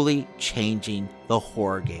truly changing the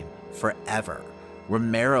horror game forever.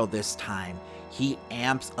 Romero this time, he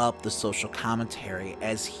amps up the social commentary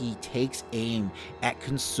as he takes aim at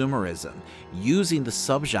consumerism, using the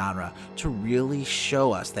subgenre to really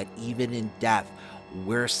show us that even in death,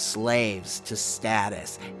 we're slaves to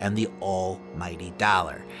status and the almighty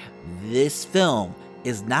dollar. This film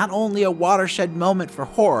is not only a watershed moment for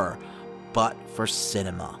horror, but for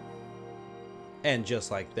cinema. And just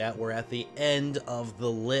like that, we're at the end of the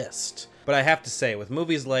list. But I have to say, with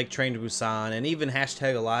movies like Train to Busan and even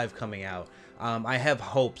 #Alive coming out, I have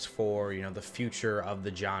hopes for, the future of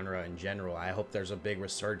the genre in general. I hope there's a big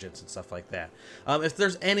resurgence and stuff like that. If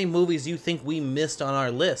there's any movies you think we missed on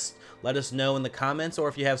our list, let us know in the comments, or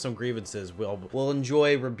if you have some grievances, we'll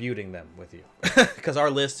enjoy rebuting them with you. Because our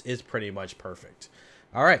list is pretty much perfect.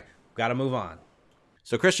 All right, gotta move on.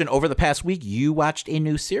 So Christian, over the past week, you watched a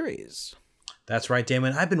new series. That's right,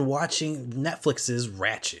 Damon. I've been watching Netflix's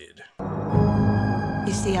Ratched.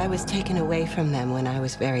 You see, I was taken away from them when I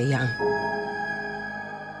was very young,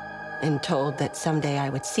 and told that someday I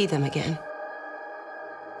would see them again.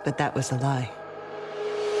 But that was a lie.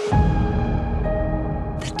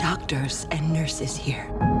 The doctors and nurses here,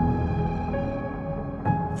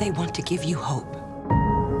 they want to give you hope.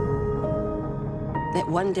 That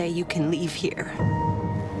one day you can leave here.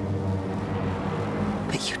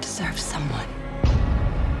 But you deserve someone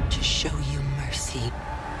to show you mercy.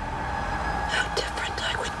 How different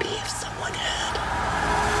I would be if someone had.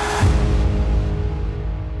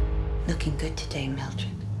 Looking good today, Mildred.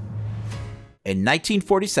 In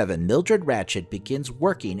 1947, Mildred Ratched begins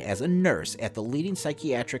working as a nurse at the leading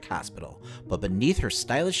psychiatric hospital, but beneath her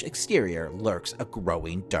stylish exterior lurks a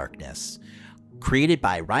growing darkness. Created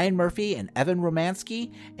by Ryan Murphy and Evan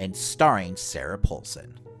Romansky, and starring Sarah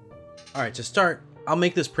Paulson. All right, to start, I'll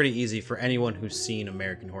make this pretty easy for anyone who's seen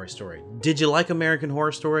American Horror Story. Did you like American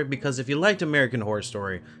Horror Story? Because if you liked American Horror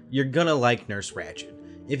Story, you're gonna like Nurse Ratched.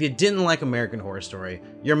 If you didn't like American Horror Story,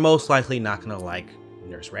 you're most likely not gonna like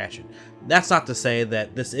Nurse Ratched. That's not to say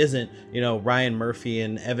that this isn't, Ryan Murphy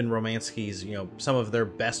and Evan Romansky's, some of their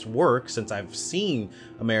best work since I've seen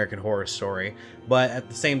American Horror Story. But at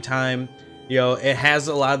the same time, it has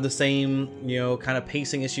a lot of the same, kind of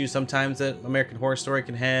pacing issues sometimes that American Horror Story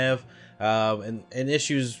can have. And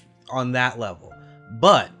issues on that level.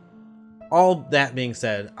 But all that being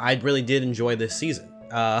said, I really did enjoy this season.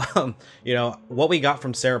 What we got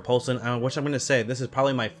from Sarah Paulson, which I'm going to say, this is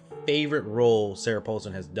probably my favorite role Sarah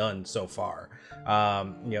Paulson has done so far.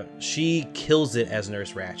 She kills it as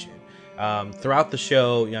Nurse Ratched. Throughout the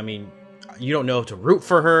show, you don't know if to root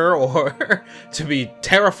for her or to be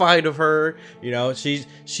terrified of her.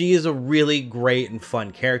 She is a really great and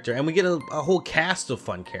fun character, and we get a whole cast of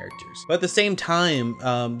fun characters. But at the same time,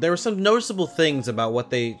 there were some noticeable things about what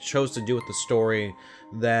they chose to do with the story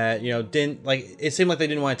that didn't it seemed like they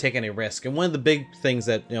didn't want to take any risk. And one of the big things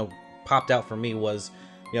that popped out for me was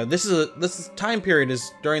this time period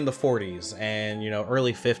is during the 40s and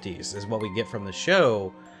early 50s is what we get from the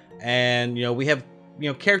show, and we have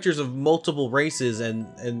characters of multiple races,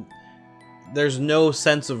 and there's no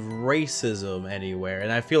sense of racism anywhere.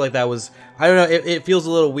 And I feel like that was, I don't know, it feels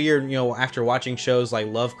a little weird, after watching shows like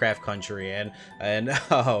Lovecraft Country and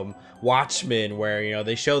Watchmen, where,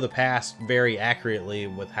 they show the past very accurately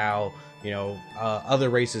with how, other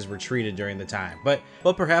races were treated during the time. But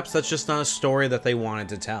perhaps that's just not a story that they wanted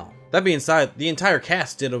to tell. That being said, the entire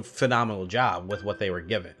cast did a phenomenal job with what they were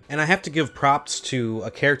given. And I have to give props to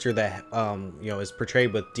a character that, is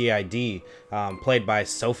portrayed with DID, played by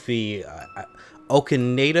Sophie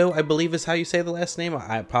Okonedo, I believe is how you say the last name.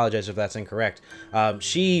 I apologize if that's incorrect.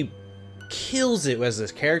 She kills it as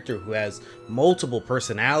this character who has multiple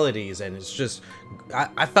personalities, and it's just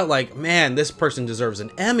I felt like, man, this person deserves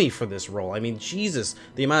an Emmy for this role. I mean, Jesus,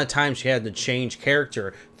 the amount of time she had to change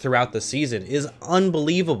character throughout the season is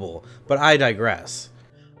unbelievable, but I digress.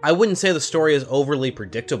 I wouldn't say the story is overly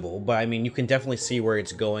predictable, but I mean, you can definitely see where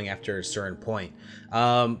it's going after a certain point.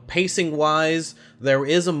 Pacing wise, there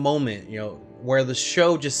is a moment, where the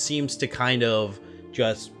show just seems to kind of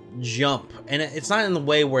just jump, and it's not in the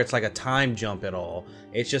way where it's like a time jump at all.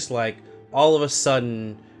 It's just like all of a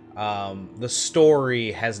sudden the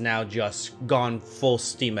story has now just gone full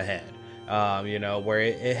steam ahead, where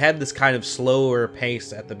it had this kind of slower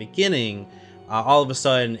pace at the beginning. All of a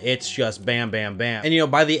sudden it's just bam bam bam,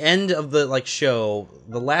 and by the end of the show,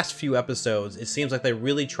 the last few episodes, it seems like they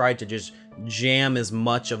really tried to just jam as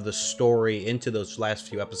much of the story into those last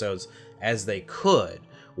few episodes as they could,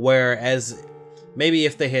 whereas maybe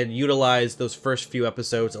if they had utilized those first few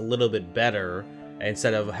episodes a little bit better,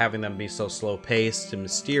 instead of having them be so slow-paced and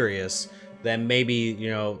mysterious, then maybe,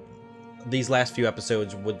 these last few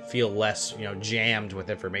episodes would feel less, jammed with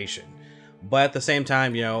information. But at the same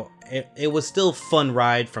time, it was still a fun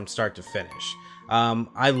ride from start to finish.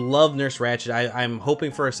 I love Nurse Ratched. I'm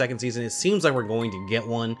hoping for a second season. It seems like we're going to get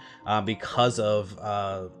one because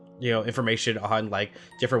of information on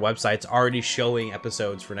different websites already showing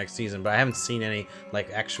episodes for next season, but I haven't seen any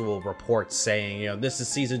actual reports saying this is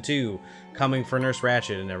season 2 coming for Nurse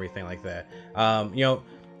Ratched and everything like that.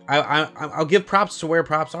 I'll give props to where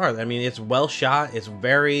props are. I mean, it's well shot. It's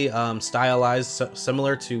very stylized,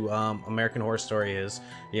 similar to American Horror Story is.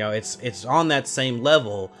 It's on that same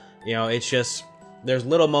level. It's just there's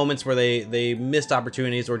little moments where they missed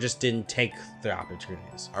opportunities or just didn't take the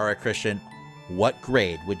opportunities. All right, Christian, what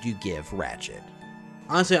grade would you give Ratched?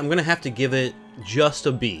 Honestly, I'm gonna have to give it just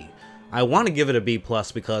a B. I want to give it a B+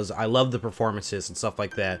 because I love the performances and stuff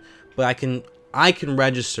like that, but I can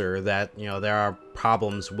register that there are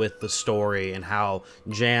problems with the story and how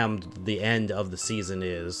jammed the end of the season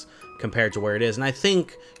is compared to where it is. And I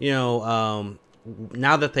think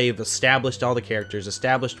now that they've established all the characters,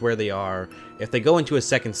 established where they are, if they go into a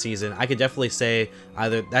second season, I could definitely say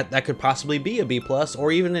either that could possibly be a B+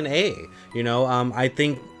 or even an A. I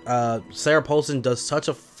think Sarah Paulson does such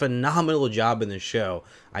a phenomenal job in this show.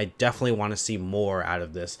 I definitely want to see more out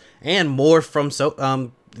of this, and more from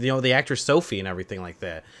the actress Sophie and everything like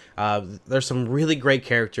that. There's some really great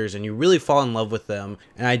characters, and you really fall in love with them.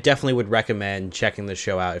 And I definitely would recommend checking the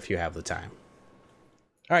show out if you have the time.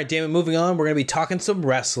 All right, Damon, moving on, we're going to be talking some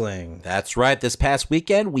wrestling. That's right. This past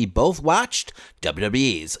weekend, we both watched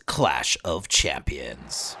WWE's Clash of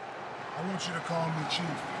Champions. I want you to call me Chief.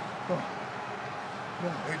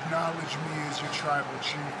 Acknowledge me as your tribal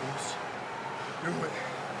chief, Bruce. Do it.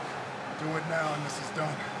 Do it now, and this is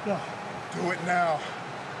done. No. Do it now.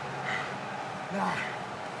 Now.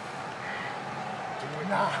 Do it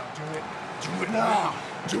now. Do it. Do it now.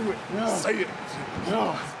 Do it. No. Say it.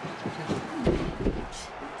 No.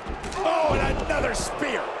 Oh, and another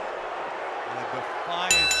spear. And a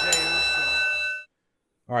defiant Jey Uso.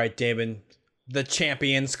 All right, Damon. The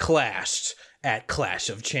champions clashed at Clash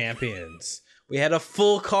of Champions. We had a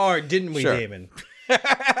full card, didn't we, sure. Damon?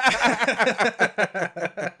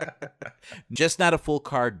 Just not a full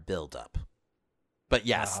card build-up. But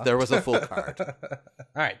yes, there was a full card. All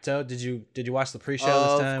right, so did you watch the pre-show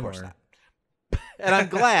this time? Of course not. And I'm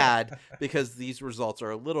glad, because these results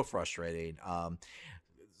are a little frustrating.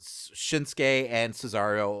 Shinsuke and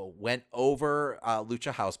Cesaro went over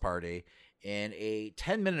Lucha House Party in a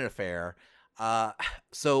 10-minute affair.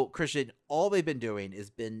 So Christian, all they've been doing is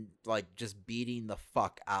been just beating the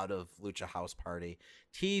fuck out of Lucha House Party,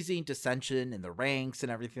 teasing dissension in the ranks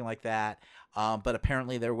and everything like that. But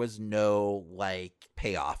apparently there was no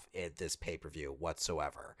payoff at this pay-per-view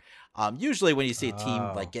whatsoever. Usually when you see a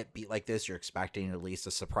team get beat like this, you're expecting at least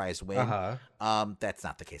a surprise win. That's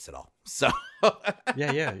not the case at all. So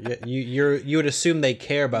yeah. You would assume they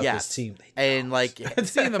care about this team. And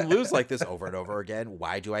seeing them lose like this over and over again,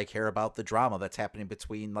 why do I care about the drama that's happening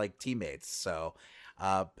between teammates? So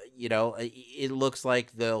it looks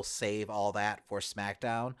like they'll save all that for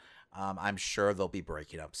SmackDown. I'm sure they'll be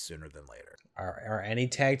breaking up sooner than later. Are any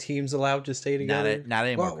tag teams allowed to stay together? Not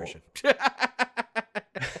anymore, Christian.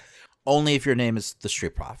 Only if your name is the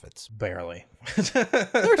Street Profits. Barely.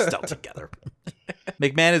 They're still together.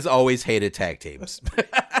 McMahon has always hated tag teams.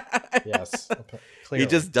 Yes. He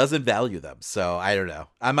just doesn't value them. So I don't know.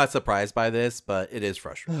 I'm not surprised by this, but it is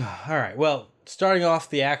frustrating. All right. Well, starting off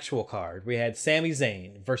the actual card, we had Sami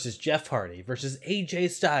Zayn versus Jeff Hardy versus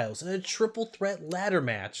AJ Styles in a triple threat ladder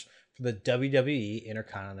match for the WWE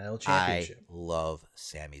Intercontinental Championship. I love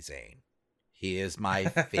Sami Zayn. He is my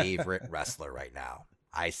favorite wrestler right now.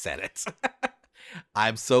 I said it.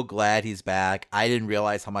 I'm so glad he's back. I didn't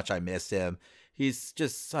realize how much I missed him. He's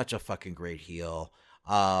just such a fucking great heel.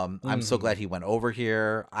 I'm so glad he went over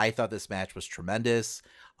here. I thought this match was tremendous.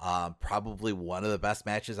 Probably one of the best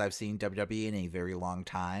matches I've seen WWE in a very long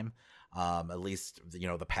time. At least,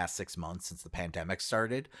 the past 6 months since the pandemic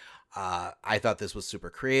started. I thought this was super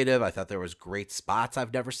creative. I thought there was great spots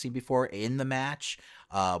I've never seen before in the match,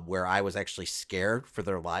 where I was actually scared for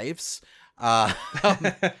their lives.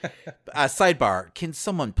 Sidebar, can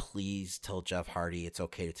someone please tell Jeff Hardy it's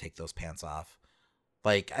okay to take those pants off?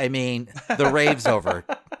 The rave's over,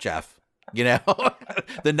 Jeff. The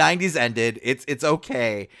 90s ended. It's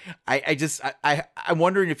okay. I'm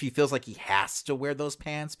wondering if he feels like he has to wear those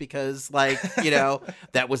pants because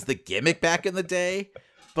that was the gimmick back in the day.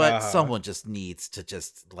 But someone just needs to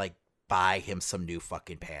buy him some new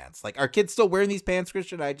fucking pants. Are kids still wearing these pants,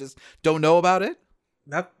 Christian? I just don't know about it.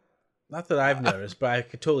 Not that I've noticed, but I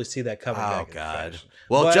could totally see that coming back. Oh, God.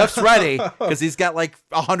 Well, Jeff's ready because he's got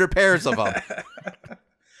 100 pairs of them.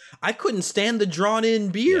 I couldn't stand the drawn-in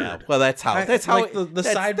beard. Yeah, well, that's how the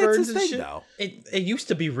sideburns and shit. Though. It used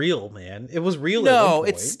to be real, man. It was real. No,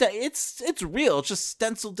 it's real. It's just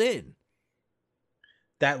stenciled in.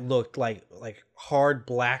 That looked like hard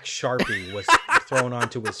black Sharpie was thrown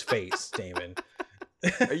onto his face, Damon.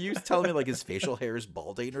 Are you telling me his facial hair is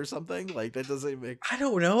balding or something? That doesn't make. I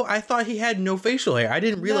don't know. I thought he had no facial hair. I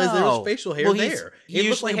didn't realize there was facial hair there. He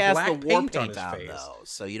usually has black the war paint on his on face. though,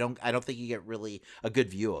 so I don't think you get really a good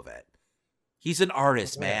view of it. He's an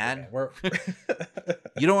artist, man.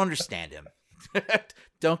 You don't understand him.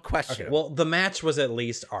 Don't question. Okay, well, the match was at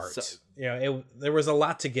least art. So, there was a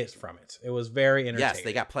lot to get from it. It was very entertaining. Yes,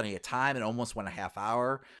 they got plenty of time and almost went a half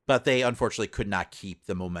hour, but they unfortunately could not keep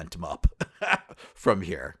the momentum up from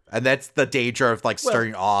here. And that's the danger of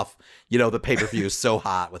starting off, the pay-per-view so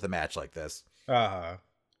hot with a match like this.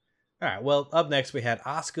 All right, well, up next we had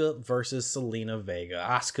Asuka versus Selena Vega.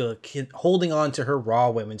 Asuka holding on to her Raw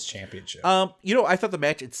Women's Championship. I thought the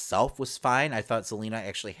match itself was fine. I thought Selena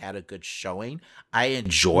actually had a good showing. I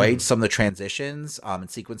enjoyed some of the transitions and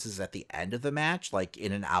sequences at the end of the match,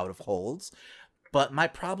 in and out of holds. But my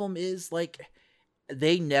problem is,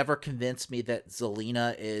 they never convinced me that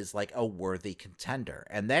Zelina is a worthy contender.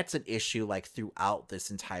 And that's an issue throughout this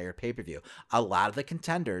entire pay-per-view. A lot of the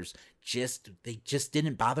contenders they just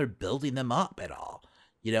didn't bother building them up at all.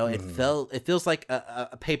 It feels like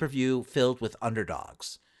a pay-per-view filled with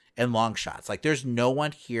underdogs and long shots. There's no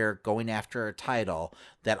one here going after a title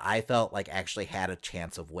that I felt actually had a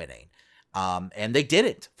chance of winning. And they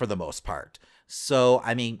didn't for the most part. So,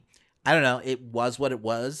 I don't know. It was what it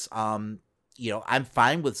was. I'm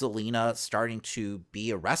fine with Zelina starting to be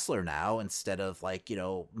a wrestler now instead of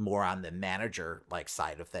more on the manager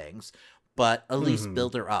side of things, but at least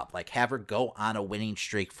build her up, have her go on a winning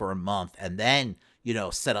streak for a month and then,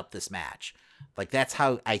 set up this match. That's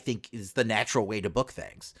how I think is the natural way to book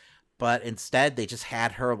things. But instead they just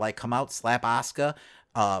had her come out, slap Asuka,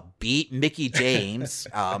 beat Mickie James,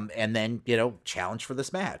 and then, challenge for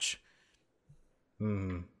this match.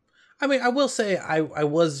 I will say I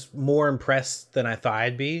was more impressed than I thought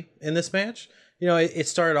I'd be in this match. It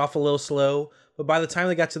started off a little slow, but by the time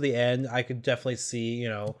they got to the end, I could definitely see,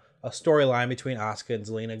 a storyline between Asuka and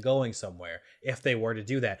Zelina going somewhere if they were to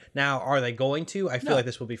do that. Now, are they going to? I feel like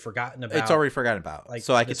this will be forgotten about. It's already forgotten about.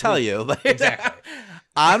 So I can tell you. Exactly.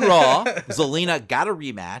 On Raw, Zelina got a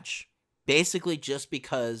rematch. Basically just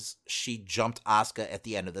because she jumped Asuka at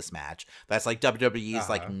the end of this match. That's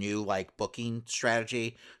WWE's new booking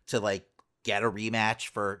strategy to get a rematch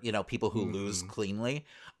for, people who lose cleanly.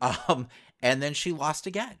 And then she lost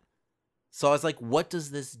again. So I was what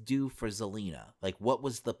does this do for Zelina? What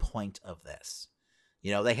was the point of this?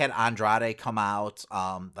 They had Andrade come out,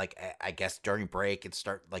 I guess during break and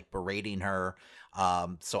start berating her.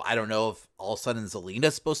 So I don't know if all of a sudden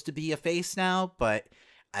Zelina's supposed to be a face now, but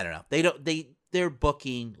I don't know. They're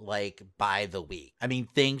booking by the week.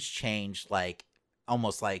 Things change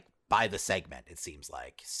almost by the segment, it seems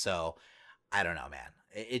like. So I don't know, man.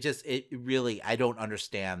 It really, I don't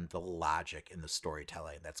understand the logic in the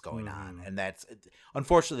storytelling that's going on. And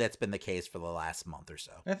unfortunately, that's been the case for the last month or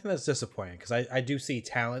so. I think that's disappointing because I do see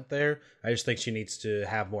talent there. I just think she needs to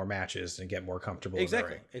have more matches and get more comfortable.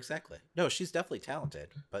 Exactly. No, she's definitely talented,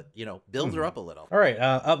 but build her up a little. All right.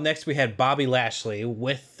 Up next, we had Bobby Lashley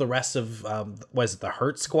with the rest of was it the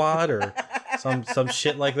Hurt Squad or some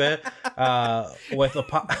shit like that? With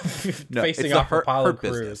facing off Apollo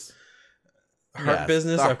Crews. Business. Hurt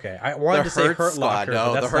Business? Okay. I wanted to say Hurt Locker,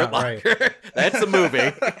 no, but that's the Hurt not Locker. right. That's a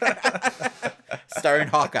movie. Starring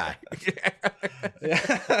Hawkeye.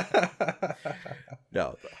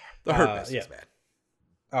 No, the Hurt Business, man.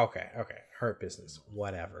 Okay. Hurt Business.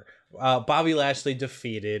 Whatever. Bobby Lashley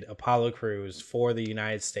defeated Apollo Crews for the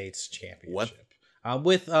United States Championship.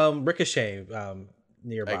 With Ricochet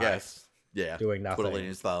nearby. I guess. Yeah. Doing nothing. Twiddling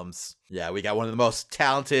his thumbs. Yeah, we got one of the most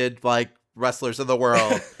talented, wrestlers in the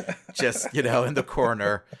world just in the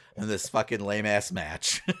corner in this fucking lame ass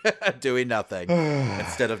match doing nothing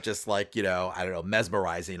instead of just I don't know,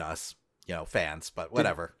 mesmerizing us fans, but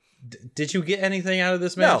whatever. Did you get anything out of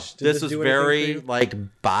this match? No, this was very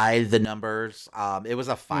by the numbers. It was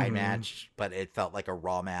a fine match, but it felt like a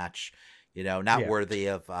Raw match, not worthy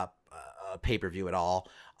of a pay-per-view at all.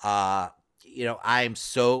 I'm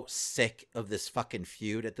so sick of this fucking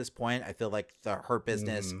feud at this point. I feel like the Hurt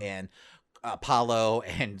Business and Apollo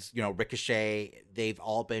and Ricochet, they've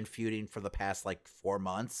all been feuding for the past 4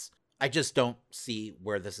 months. I just don't see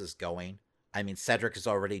where this is going. I mean, Cedric has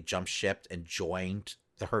already jumped ship and joined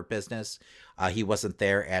the Hurt Business. He wasn't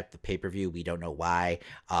there at the pay-per-view. We don't know why.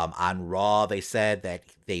 On Raw, they said that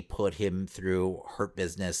they put him through Hurt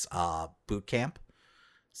Business boot camp.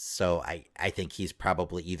 So I think he's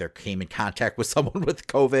probably either came in contact with someone with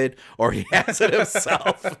COVID or he has it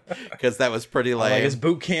himself, because that was pretty lame. Like his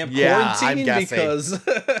boot camp I'm quarantine guessing. because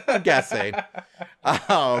I'm guessing.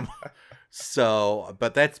 So,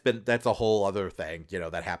 but that's a whole other thing,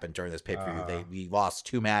 that happened during this pay-per-view. We lost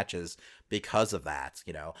 2 matches because of that,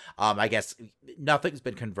 I guess nothing's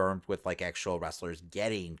been confirmed with actual wrestlers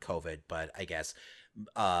getting COVID, but I guess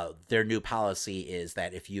their new policy is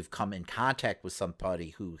that if you've come in contact with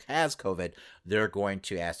somebody who has COVID, they're going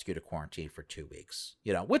to ask you to quarantine for 2 weeks,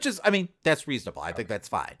 which is, that's reasonable. I think that's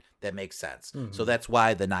fine. That makes sense. So that's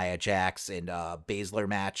why the Nia Jax and Baszler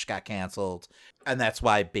match got canceled. And that's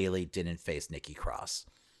why Bayley didn't face Nikki Cross.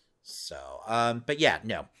 So, but yeah,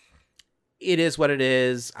 no, it is what it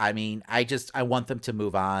is. I want them to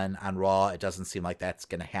move on Raw. It doesn't seem like that's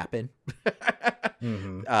going to happen.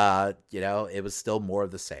 It was still more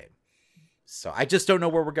of the same. So I just don't know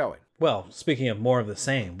where we're going. Well, speaking of more of the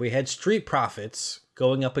same, we had Street Profits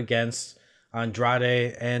going up against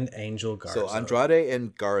Andrade and Angel Garza. So Andrade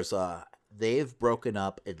and Garza, they've broken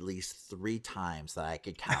up at least 3 times that I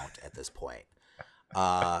could count at this point.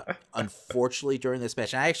 Unfortunately, during this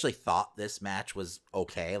match, and I actually thought this match was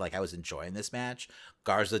okay. I was enjoying this match.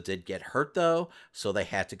 Garza did get hurt though, so they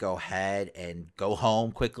had to go ahead and go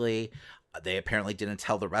home quickly. They apparently didn't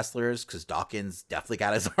tell the wrestlers because Dawkins definitely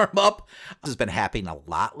got his arm up. This has been happening a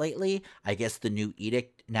lot lately. I guess the new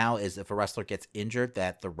edict now is if a wrestler gets injured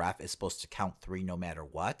that the ref is supposed to count 3 no matter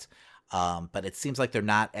what. But it seems like they're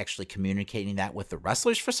not actually communicating that with the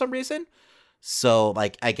wrestlers for some reason. So,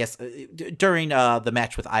 I guess during the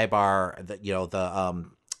match with Ibar, the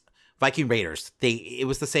Viking Raiders, it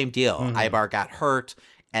was the same deal. Ibar got hurt,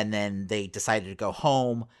 and then they decided to go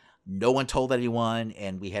home. No one told anyone,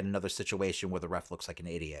 and we had another situation where the ref looks like an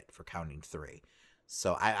idiot for counting 3.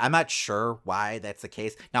 So I'm not sure why that's the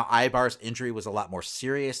case. Now, Ibar's injury was a lot more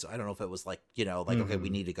serious. So I don't know if it was okay,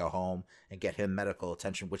 we need to go home and get him medical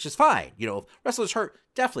attention, which is fine. If wrestlers hurt,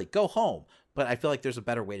 definitely go home. But I feel like there's a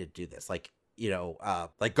better way to do this.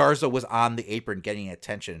 Garza was on the apron getting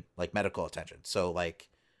attention, medical attention. So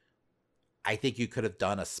I think you could have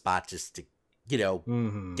done a spot just to,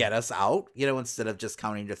 get us out, instead of just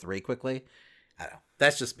counting to 3 quickly. I don't know.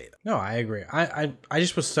 That's just me though. No, I agree. I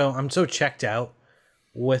just I'm so checked out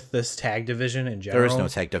with this tag division in general. There is no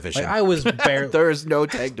tag division. I was barely. There is no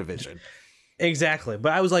tag division. Exactly,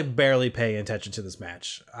 but I was barely paying attention to this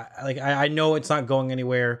match. I know it's not going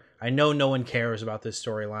anywhere. I know no one cares about this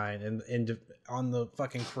storyline and on the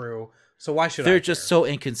fucking crew. So why should they're just so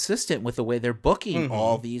inconsistent with the way they're booking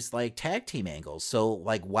all these tag team angles. So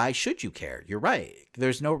why should you care? You're right.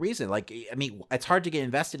 There's no reason. It's hard to get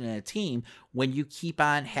invested in a team when you keep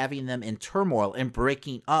on having them in turmoil and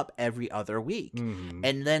breaking up every other week.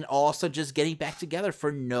 And then also just getting back together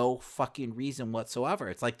for no fucking reason whatsoever.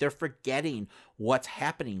 It's they're forgetting what's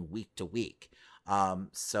happening week to week.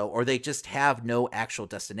 Or they just have no actual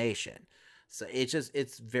destination. So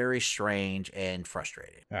it's very strange and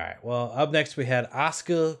frustrating. All right. Well, up next we had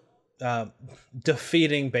Asuka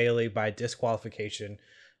defeating Bayley by disqualification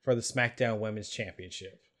for the SmackDown Women's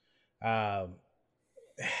Championship.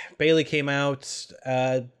 Bayley came out,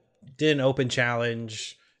 did an open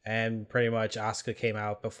challenge, and pretty much Asuka came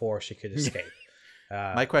out before she could escape.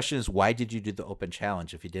 My question is, why did you do the open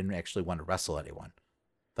challenge if you didn't actually want to wrestle anyone?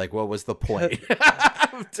 Like, what was the point?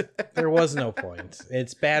 There was no point.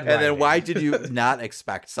 It's bad writing. And then why did you not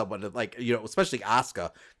expect someone to, like, especially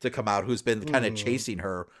Asuka, to come out, who's been kind of chasing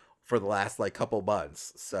her for the last, like, couple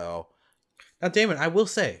months? So now, Damon, I will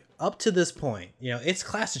say, up to this point, it's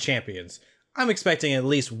Clash of Champions. I'm expecting at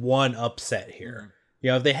least one upset here.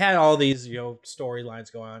 If they had all these,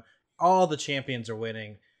 storylines going on, all the champions are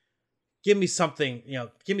winning. Give me something,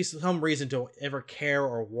 give me some reason to ever care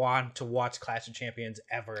or want to watch Clash of Champions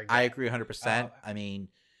ever again. I agree 100%. I mean,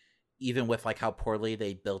 even with like how poorly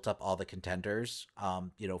they built up all the contenders,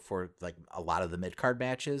 for like a lot of the mid-card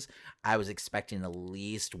matches, I was expecting at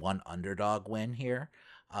least one underdog win here.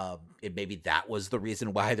 Maybe that was the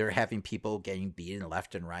reason why they're having people getting beaten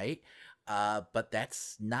left and right. But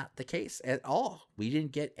that's not the case at all. We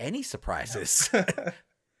didn't get any surprises.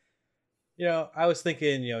 I was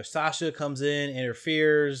thinking, Sasha comes in,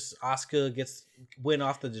 interferes, Asuka gets win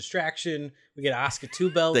off the distraction. We get Asuka 2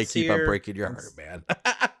 belts. They keep here. on breaking your heart, man.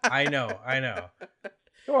 I know.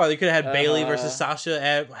 Well, they could have had Bayley versus Sasha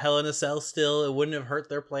at Hell in a Cell still. It wouldn't have hurt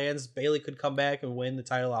their plans. Bayley could come back and win the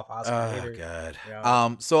title off Asuka later.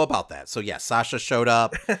 God. So about that. So yeah, Sasha showed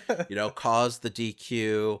up, caused the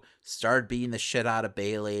DQ, started beating the shit out of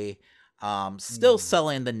Bayley. Still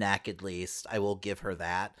selling the neck, at least. I will give her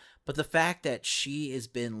that. But the fact that she has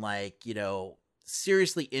been like,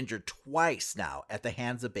 seriously injured twice now at the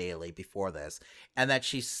hands of Bayley before this, and that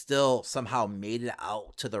she still somehow made it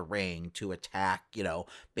out to the ring to attack,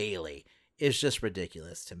 Bayley, is just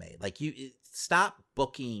ridiculous to me. Like, you stop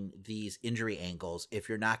booking these injury angles if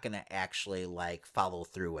you're not going to actually like follow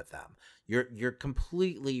through with them. You're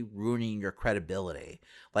completely ruining your credibility.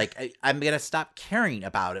 Like, I'm going to stop caring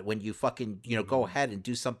about it when you fucking, go ahead and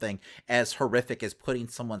do something as horrific as putting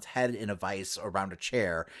someone's head in a vice around a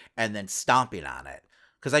chair and then stomping on it.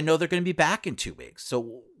 Because I know they're going to be back in 2 weeks.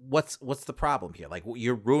 So what's the problem here? Like,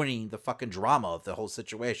 you're ruining the fucking drama of the whole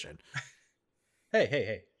situation.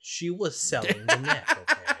 Hey. She was selling the neck,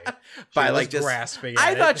 okay? By like just grasping at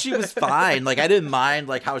I thought she was fine. Like, I didn't mind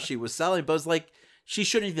like how she was selling, but it was like, she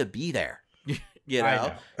shouldn't even be there.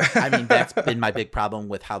 I mean, that's been my big problem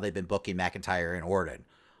with how they've been booking McIntyre and Orton.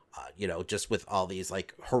 Just with all these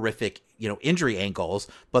like horrific, injury angles,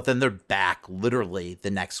 but then they're back literally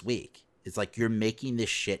the next week. It's like, you're making this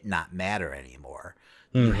shit not matter anymore.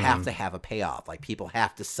 You have to have a payoff. Like, people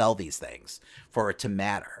have to sell these things for it to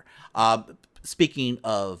matter. Speaking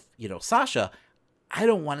of, Sasha, I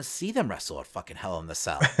don't want to see them wrestle at fucking Hell in the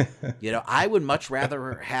Cell. I would much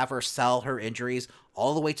rather have her sell her injuries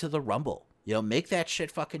all the way to the Rumble. Make that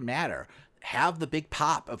shit fucking matter. Have the big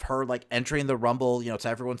pop of her like entering the Rumble, to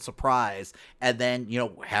everyone's surprise, and then,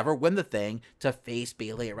 have her win the thing to face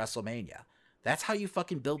Bayley at WrestleMania. That's how you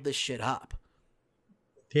fucking build this shit up.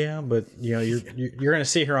 Yeah, but you're gonna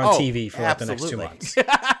see her on TV for like the next 2 months.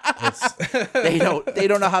 They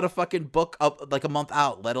don't know how to fucking book up like a month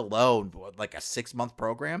out, let alone like a 6-month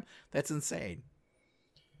program. That's insane.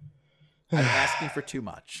 I'm asking for too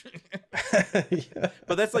much.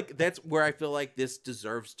 But that's where I feel like this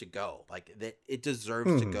deserves to go. Like, that it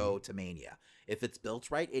deserves to go to Mania. If it's built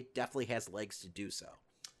right, it definitely has legs to do so.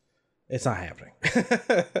 It's not happening.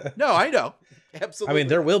 No, I know. Absolutely. I mean,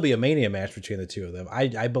 there will be a Mania match between the two of them.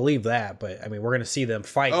 I believe that, but I mean, we're going to see them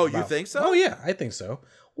fight. Oh, you think so? Oh, yeah, I think so.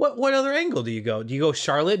 What other angle do you go? Do you go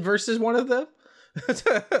Charlotte versus one of them?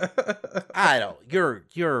 I don't.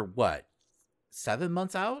 You're what? 7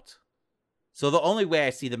 months out? So the only way I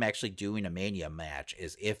see them actually doing a Mania match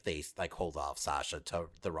is if they like hold off Sasha to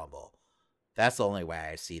the Rumble. That's the only way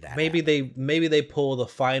I see that. Maybe they pull the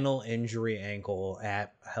final injury ankle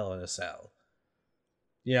at Hell in a Cell.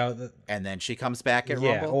 And then she comes back at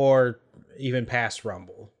Rumble? Or even past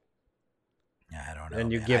Rumble. I don't know.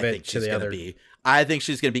 And you give it to the other. I think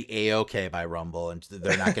she's going to be A-okay by Rumble, and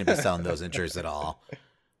they're not going to be selling those injuries at all.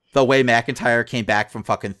 The way McIntyre came back from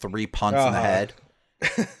fucking 3 punts in the head.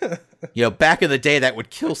 Back in the day, that would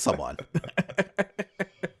kill someone.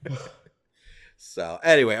 So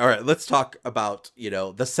anyway, all right, let's talk about,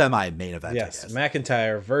 the semi-main event. Yes,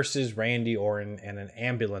 McIntyre versus Randy Orton in an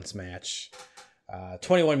ambulance match.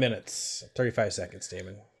 21 minutes, 35 seconds,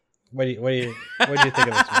 Damon. What do you think of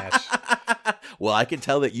this match? Well, I can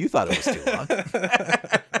tell that you thought it was too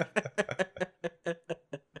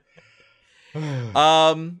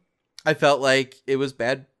long. I felt like it was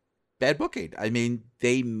bad booking. I mean,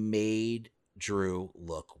 they made Drew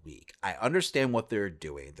look weak. I understand what they're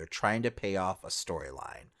doing. They're trying to pay off a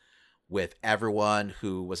storyline with everyone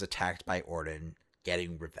who was attacked by Orton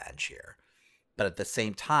getting revenge here. But at the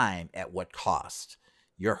same time, at what cost?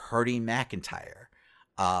 You're hurting McIntyre.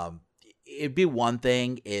 It'd be one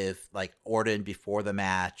thing if like Orton before the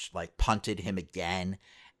match like punted him again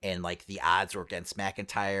and like the odds were against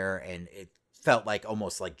McIntyre and it felt like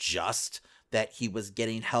almost like just that he was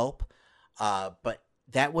getting help. But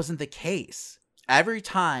that wasn't the case. Every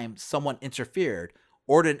time someone interfered,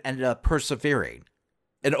 Orton ended up persevering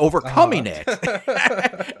and overcoming it.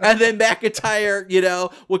 And then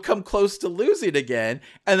McIntyre, would come close to losing again.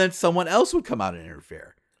 And then someone else would come out and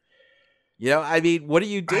interfere. I mean, what are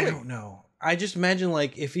you doing? I don't know. I just imagine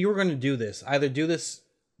like if you were going to do this, either do this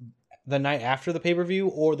the night after the pay-per-view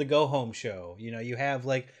or the go-home show. You have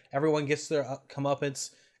like everyone gets their comeuppance,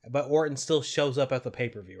 but Orton still shows up at the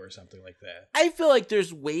pay-per-view or something like that. I feel like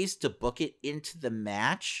there's ways to book it into the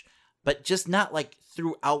match, but just not like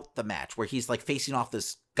throughout the match where he's like facing off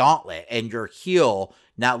this gauntlet and your heel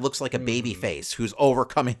now looks like a baby face who's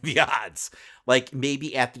overcoming the odds. Like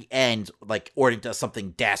maybe at the end, like Orton does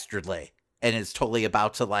something dastardly and is totally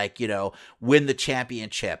about to like, win the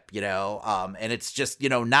championship, and it's just,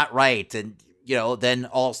 not right. And, then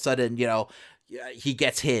all of a sudden, he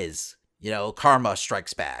gets his, karma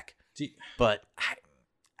strikes back. But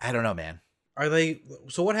I don't know, man.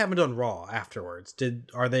 So what happened on Raw afterwards?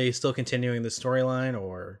 Are they still continuing the storyline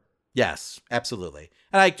or? Yes, absolutely.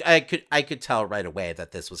 And I could tell right away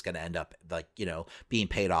that this was going to end up like, being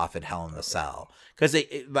paid off in Hell in the Cell.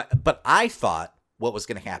 But I thought what was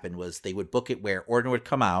going to happen was they would book it where Orton would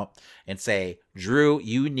come out and say, Drew,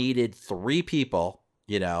 you needed 3 people,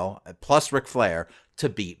 plus Ric Flair to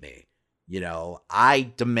beat me.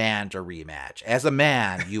 I demand a rematch. As a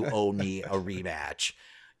man, you owe me a rematch.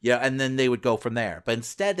 And then they would go from there. But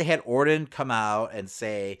instead, they had Orton come out and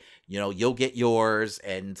say, you'll get yours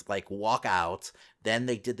and like walk out. Then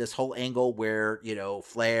they did this whole angle where,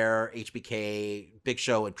 Flair, HBK, Big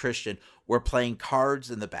Show, and Christian were playing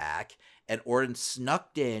cards in the back. And Orton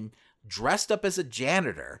snuck in, dressed up as a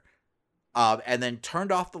janitor, and then turned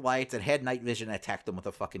off the lights and had night vision and attacked them with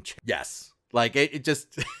a fucking chair. Yes. Like, it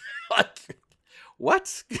just, like,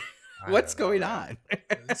 what? What's going on?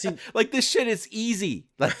 Like, this shit is easy.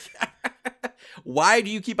 Like, why do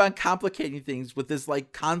you keep on complicating things with this,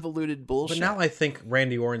 like, convoluted bullshit? But now I think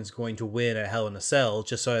Randy Orton's going to win at Hell in a Cell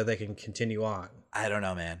just so that they can continue on. I don't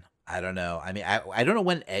know, man. I don't know. I mean, I don't know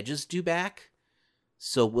when Edge is due back.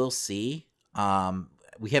 So we'll see.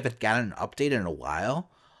 We haven't gotten an update in a while.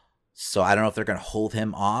 So I don't know if they're going to hold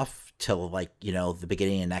him off till like, the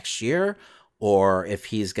beginning of next year or if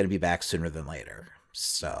he's going to be back sooner than later.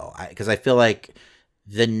 So because I feel like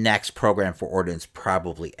the next program for Orton is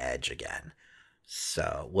probably Edge again.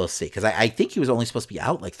 So we'll see. Because I think he was only supposed to be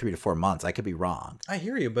out like 3 to 4 months. I could be wrong. I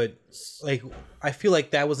hear you, but like I feel like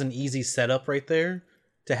that was an easy setup right there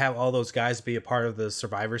to have all those guys be a part of the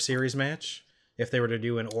Survivor Series match. If they were to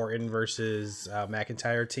do an Orton versus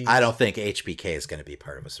McIntyre team. I don't think HBK is going to be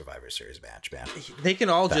part of a Survivor Series match, man. They can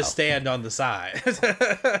all just stand on the side.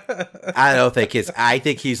 I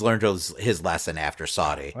think he's learned his lesson after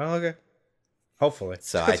Saudi. Well, okay. Hopefully.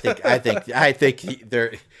 So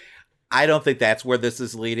I don't think that's where this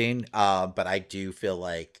is leading. But I do feel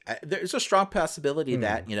like there's a strong possibility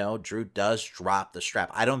that, Drew does drop the strap.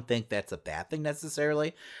 I don't think that's a bad thing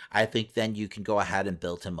necessarily. I think then you can go ahead and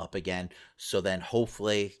build him up again. So then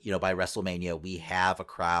hopefully, by WrestleMania, we have a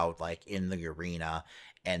crowd like in the arena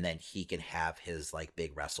and then he can have his like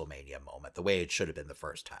big WrestleMania moment the way it should have been the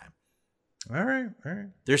first time. All right.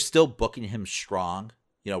 They're still booking him strong,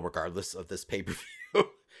 regardless of this pay-per-view.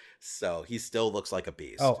 So he still looks like a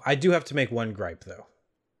beast. Oh, I do have to make one gripe, though.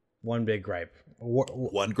 One big gripe.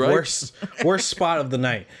 One gripe? Worst spot of the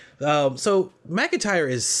night. So McIntyre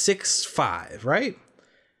is 6'5", right?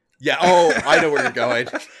 Yeah. Oh, I know where you're going.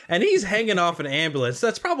 And he's hanging off an ambulance.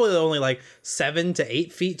 That's probably only like 7 to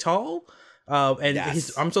 8 feet tall. And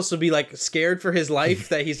yes. I'm supposed to be like scared for his life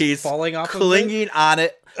that he's falling off clinging on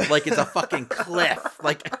it like it's a fucking cliff.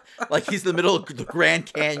 Like he's in the middle of the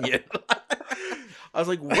Grand Canyon. I was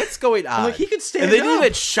like, what's going on? Like, he could stand and they up. didn't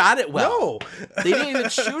even shot it well. No. They didn't even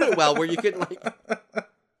shoot it well where you could like...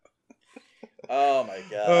 Oh, my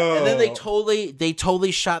God. Oh. And then they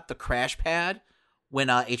totally shot the crash pad when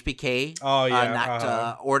HBK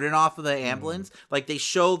knocked Orton off of the ambulance. Like, they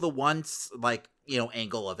show the one, like,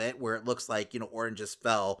 angle of it where it looks like, Orton just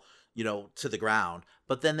fell to the ground.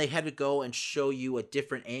 But then they had to go and show you a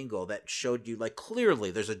different angle that showed you, like,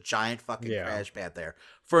 clearly there's a giant fucking crash pad there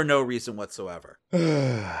for no reason whatsoever. All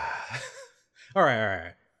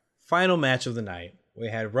right. Final match of the night. We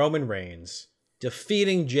had Roman Reigns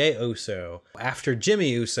defeating Jey Uso after Jimmy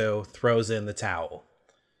Uso throws in the towel.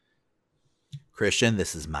 Christian,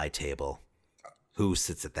 this is my table. Who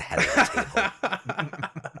sits at the head of the table?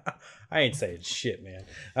 I ain't saying shit, man.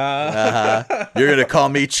 You're going to call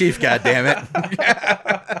me chief, goddammit.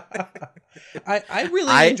 I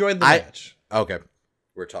really enjoyed the match. Okay.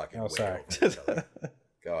 We're talking. Oh, sorry.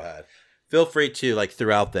 Go ahead. Feel free to, like,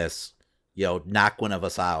 throughout this, knock one of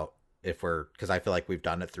us out because I feel like we've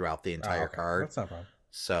done it throughout the entire card. That's not a problem.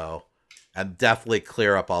 So, and definitely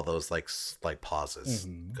clear up all those, like pauses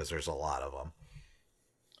because there's a lot of them.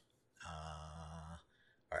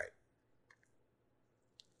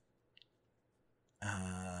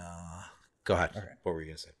 Go ahead. Okay. What were you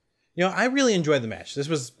going to say? I really enjoyed the match. This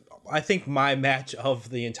was, I think, my match of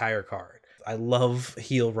the entire card. I love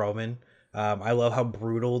heel Roman. I love how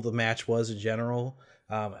brutal the match was in general.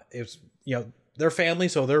 It was, they're family,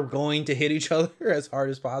 so they're going to hit each other as hard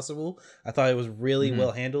as possible. I thought it was really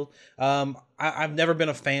well handled. I've never been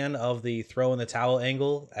a fan of the throw in the towel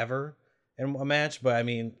angle ever in a match, but I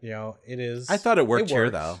mean, it is. I thought it worked here,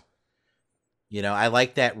 though. I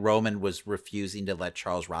like that Roman was refusing to let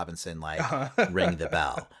Charles Robinson ring the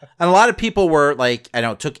bell. And a lot of people were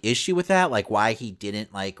took issue with that, like why he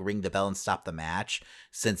didn't ring the bell and stop the match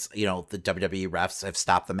since, the WWE refs have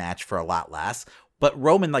stopped the match for a lot less. But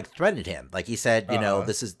Roman threatened him. He said,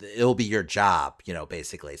 it'll be your job,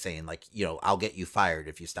 basically saying I'll get you fired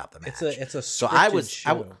if you stop the match. It's a so I was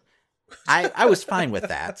show. I was fine with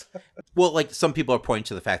that. Well, some people are pointing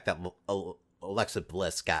to the fact that Alexa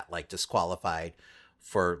Bliss got disqualified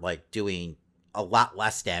for doing a lot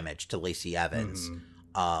less damage to Lacey Evans.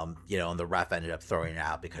 And the ref ended up throwing her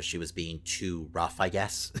out because she was being too rough, I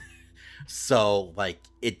guess. So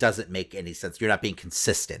it doesn't make any sense. You're not being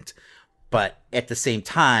consistent. But at the same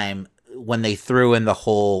time, when they threw in the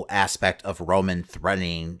whole aspect of Roman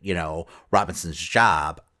threatening, Robinson's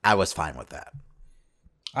job, I was fine with that.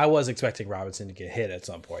 I was expecting Robinson to get hit at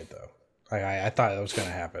some point, though. I thought that was going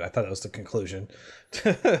to happen. I thought that was the conclusion.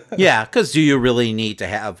 Yeah, because do you really need to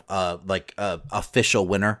have a official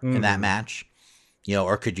winner in that match?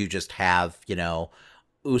 Or could you just have,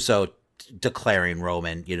 Uso declaring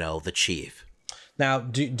Roman, the chief? Now,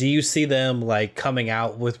 do you see them coming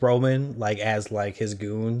out with Roman as his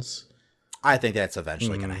goons? I think that's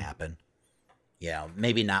eventually going to happen.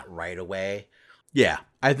 Maybe not right away. Yeah,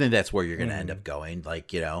 I think that's where you're going to end up going.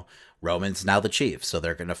 Roman's now the chief, so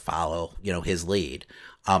they're going to follow, his lead.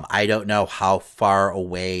 I don't know how far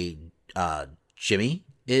away Jimmy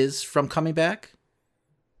is from coming back.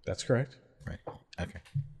 That's correct. Right. Okay.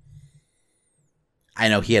 I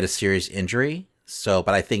know he had a serious injury, but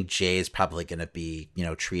I think Jay is probably going to be,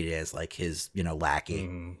 treated as his,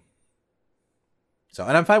 lackey. So,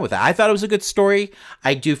 and I'm fine with that. I thought it was a good story.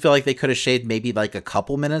 I do feel like they could have shaved maybe a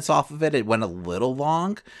couple minutes off of it. It went a little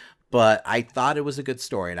long, but I thought it was a good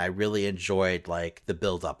story, and I really enjoyed the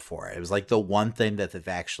build up for it. It was the one thing that they've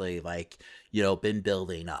actually been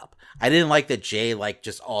building up. I didn't like that Jay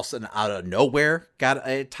just all of a sudden out of nowhere got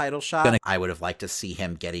a title shot. I would have liked to see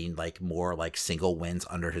him getting more single wins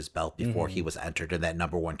under his belt before he was entered in that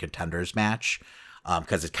number one contenders match.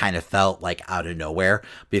 Because it kind of felt out of nowhere.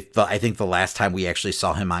 I think the last time we actually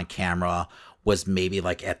saw him on camera was maybe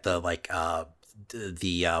at the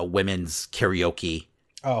women's karaoke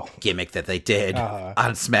gimmick that they did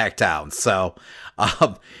on SmackDown. So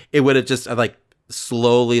it would have just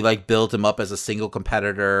slowly built him up as a single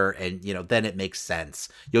competitor, and then it makes sense.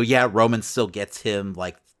 Roman still gets him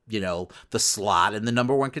the slot in the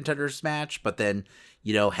number one contenders match, but then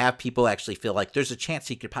have people actually feel there's a chance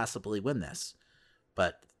he could possibly win this.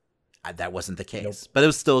 But that wasn't the case. Nope. But it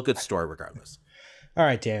was still a good story regardless. All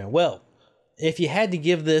right, Dan. Well, if you had to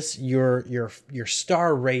give this your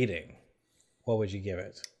star rating, what would you give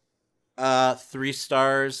it? 3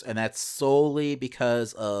 stars, and that's solely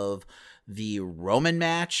because of the Roman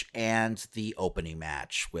match and the opening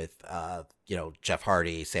match with Jeff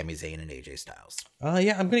Hardy, Sami Zayn, and AJ Styles.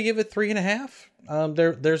 Yeah, I'm gonna give it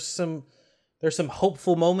 3.5. There's some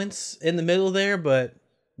hopeful moments in the middle there, but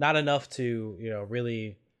not enough to,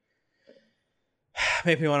 really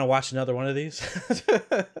make me want to watch another one of these.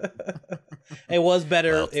 It was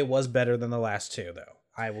better. Well, it was better than the last 2, though.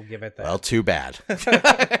 I will give it that. Well, too bad.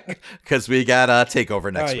 Because we got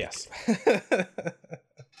TakeOver next week. Yes.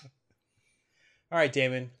 All right,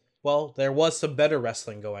 Damon. Well, there was some better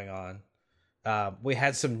wrestling going on. We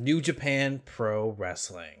had some New Japan Pro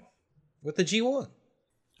Wrestling with the G1.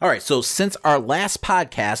 All right, so since our last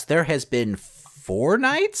podcast, there has been 4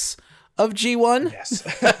 nights of G1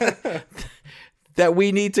 that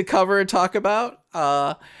we need to cover and talk about.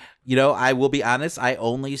 I will be honest, I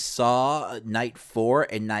only saw night 4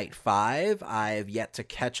 and night 5. I have yet to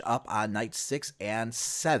catch up on night 6 and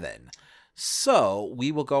 7. So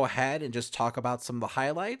we will go ahead and just talk about some of the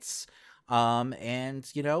highlights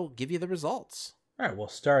and, give you the results. All right, well,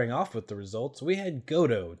 starting off with the results, we had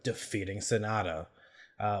Goto defeating Sonata.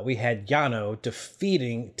 We had Yano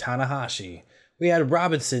defeating Tanahashi. We had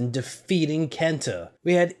Robinson defeating Kenta.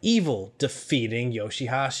 We had Evil defeating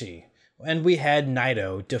Yoshihashi. And we had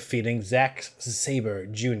Naito defeating Zack Sabre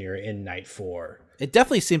Jr. in Night 4. It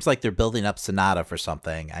definitely seems like they're building up Sonata for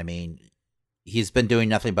something. I mean, he's been doing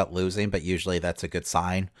nothing but losing, but usually that's a good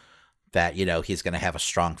sign that, he's going to have a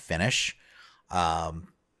strong finish. I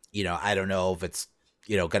don't know if it's,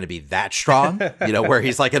 going to be that strong, where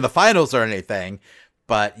he's like in the finals or anything.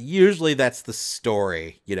 But usually that's the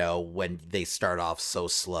story, when they start off so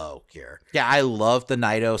slow here. Yeah, I love the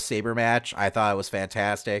Naito Sabre match. I thought it was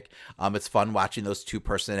fantastic. It's fun watching those two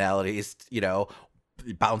personalities,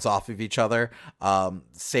 bounce off of each other.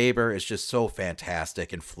 Sabre is just so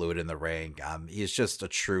fantastic and fluid in the ring. He's just a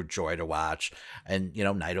true joy to watch. And,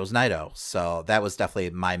 Naito's Naito. So that was definitely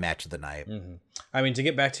my match of the night. Mm-hmm. I mean, to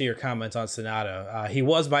get back to your comment on Sonata, he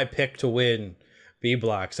was my pick to win B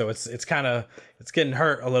block, so it's getting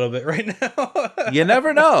hurt a little bit right now. You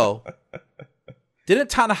never know.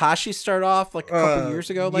 Didn't Tanahashi start off like a couple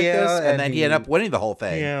years ago like this, and then he ended up winning the whole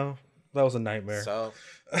thing? Yeah, that was a nightmare. So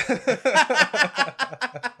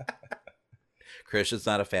Christian's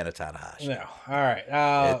not a fan of Tanahashi. No. All right.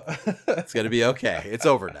 It's gonna be okay. It's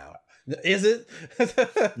over now. Is it?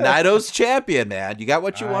 Naito's champion, man. You got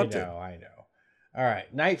what you wanted. I know. All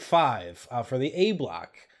right. Night 5 for the A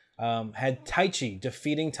block. Had Taichi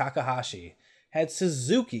defeating Takahashi, had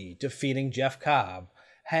Suzuki defeating Jeff Cobb,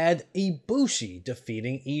 had Ibushi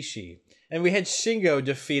defeating Ishii, and we had Shingo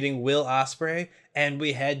defeating Will Ospreay, and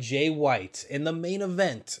we had Jay White in the main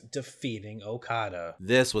event defeating Okada.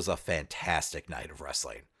 This was a fantastic night of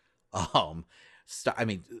wrestling.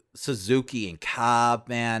 Suzuki and Cobb,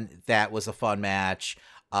 man, that was a fun match.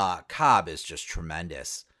 Cobb is just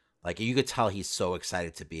tremendous. Like, you could tell he's so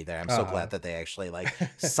excited to be there. I'm so glad that they actually,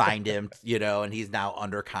 signed him, and he's now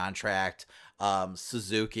under contract.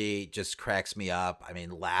 Suzuki just cracks me up. I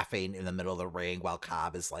mean, laughing in the middle of the ring while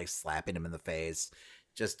Cobb is, slapping him in the face.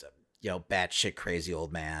 Just, batshit crazy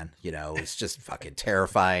old man. It's just fucking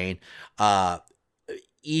terrifying.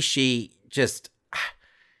 Ishii just,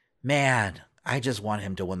 man, I just want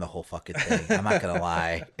him to win the whole fucking thing. I'm not going to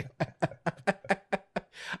lie.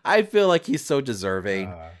 I feel like he's so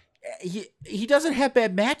deserving. He doesn't have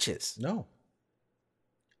bad matches. No.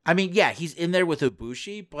 I mean, yeah, he's in there with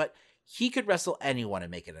Ibushi, but he could wrestle anyone and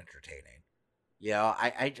make it entertaining.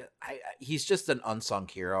 He's just an unsung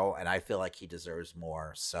hero, and I feel like he deserves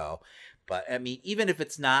more. So, but I mean, even if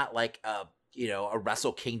it's not like a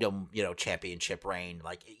Wrestle Kingdom, championship reign,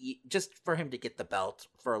 just for him to get the belt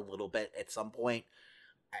for a little bit at some point,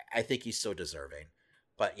 I think he's so deserving.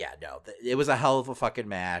 But yeah, no, it was a hell of a fucking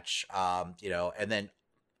match. And then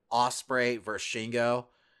Ospreay versus Shingo.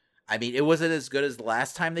 I mean, it wasn't as good as the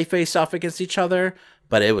last time they faced off against each other,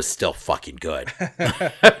 but it was still fucking good.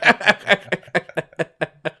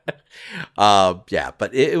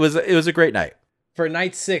 But it was a great night. For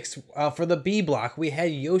night 6, for the B block, we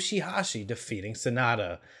had Yoshihashi defeating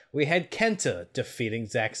Sonata. We had Kenta defeating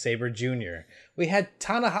Zack Sabre Jr. We had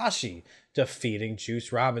Tanahashi defeating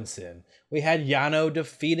Juice Robinson. We had Yano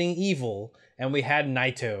defeating Evil, and we had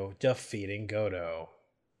Naito defeating Goto.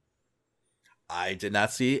 I did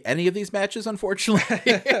not see any of these matches,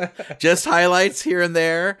 unfortunately. Just highlights here and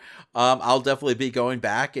there. I'll definitely be going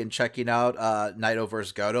back and checking out Naito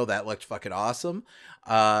versus Goto. That looked fucking awesome.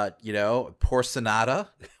 Poor Sonata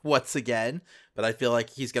once again, but I feel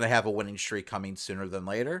like he's going to have a winning streak coming sooner than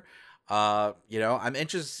later. I'm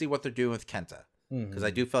interested to see what they're doing with Kenta, because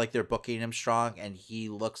I do feel like they're booking him strong, and he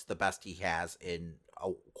looks the best he has in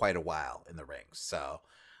quite a while in the ring. So,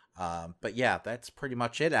 but yeah, that's pretty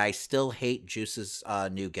much it. I still hate Juice's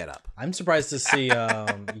new getup. I'm surprised to see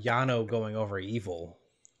Yano going over Evil.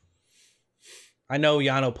 I know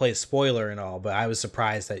Yano plays spoiler and all, but I was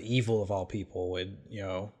surprised that Evil of all people would,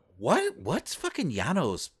 What's fucking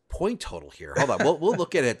Yano's point total here? Hold on, we'll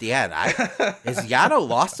look at it at the end. Has Yano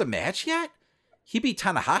lost a match yet? He beat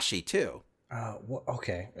Tanahashi too.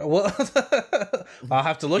 Okay. Well, I'll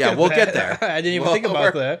have to look at that. Yeah, we'll get there. I didn't even think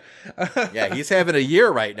about that. Yeah, he's having a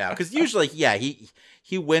year right now, because usually,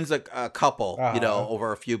 he wins a couple,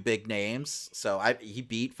 over a few big names. So he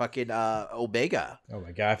beat fucking Omega. Oh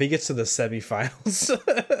my god! If he gets to the semifinals,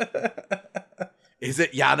 is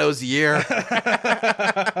it Yano's year?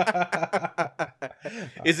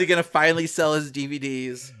 Is he gonna finally sell his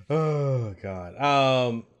DVDs? Oh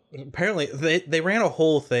god. Apparently they ran a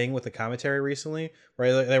whole thing with the commentary recently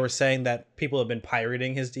where they were saying that people have been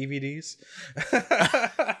pirating his DVDs.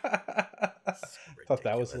 Thought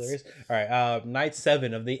that was hilarious. All right, night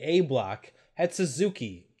 7 of the A block had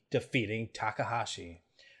Suzuki defeating Takahashi,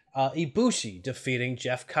 Ibushi defeating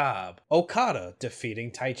Jeff Cobb, Okada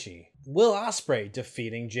defeating Taichi, Will Ospreay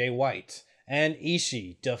defeating Jay White, and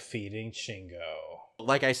Ishii defeating Shingo.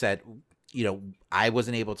 Like I said, I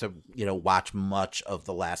wasn't able to, watch much of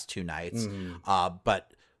the last 2 nights,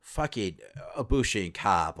 but fucking Ibushi and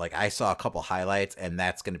Cobb, like I saw a couple highlights, and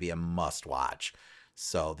that's going to be a must watch.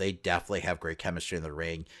 So they definitely have great chemistry in the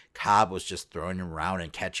ring. Cobb was just throwing him around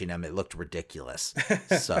and catching him. It looked ridiculous.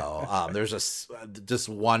 So there's just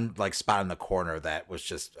one like spot in the corner that was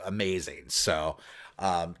just amazing. So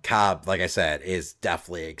Cobb, like I said, is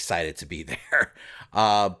definitely excited to be there.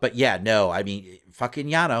 But yeah, no, I mean, fucking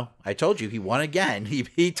Yano. I told you he won again. He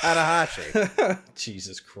beat Tanahashi.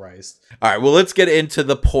 Jesus Christ. All right, well, let's get into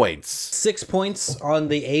the points. 6 points on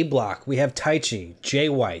the A block. We have Taichi, Jay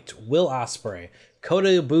White, Will Ospreay, Kota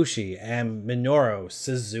Ibushi, and Minoru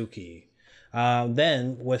Suzuki.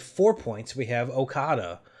 Then with 4 points, we have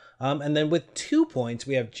Okada. And then with 2 points,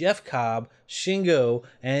 we have Jeff Cobb, Shingo,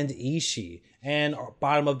 and Ishii. And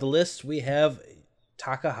bottom of the list, we have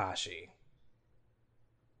Takahashi.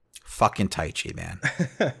 Fucking Taichi, man.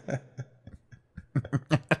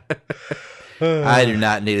 I do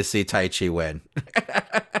not need to see Taichi win.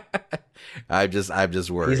 I'm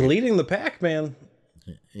just worried. He's leading the pack, man.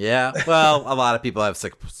 Yeah, well, a lot of people have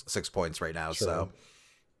 6 points right now, so.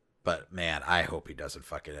 But man, I hope he doesn't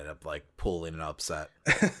fucking end up like pulling an upset.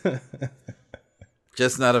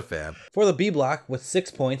 Just not a fan. For the B block, with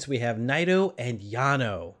 6 points, we have Naito and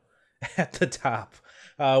Yano at the top.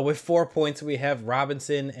 With 4 points, we have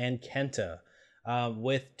Robinson and Kenta.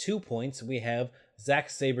 With 2 points, we have Zack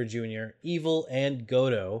Sabre Jr., Evil, and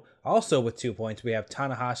Goto. Also with 2 points, we have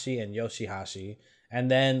Tanahashi and Yoshihashi. And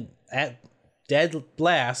then at dead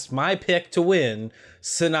last, my pick to win,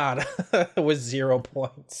 Sonata with 0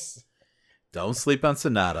 points. Don't sleep on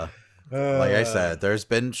Sonata. Like I said, there's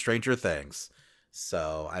been stranger things.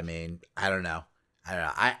 So, I mean, I don't know.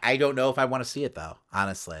 I don't know if I want to see it, though,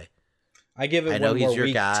 honestly. I give it one more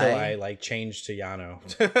week till I like change to Yano.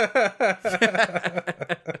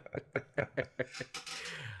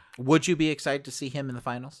 Would you be excited to see him in the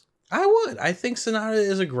finals? I would. I think Sonata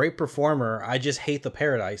is a great performer. I just hate the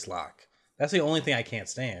Paradise Lock. That's the only thing I can't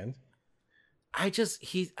stand. I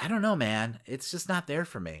don't know, man. It's just not there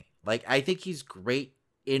for me. Like, I think he's great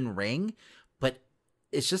in ring, but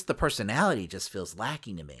it's just the personality just feels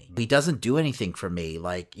lacking to me. He doesn't do anything for me,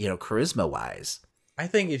 like, charisma wise. I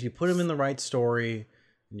think if you put him in the right story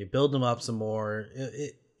and you build him up some more,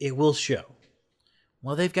 it will show.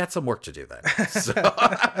 Well, they've got some work to do then. So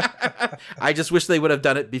I just wish they would have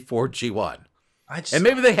done it before G1. And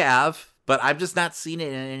maybe they have, but I've just not seen it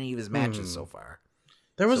in any of his matches so far.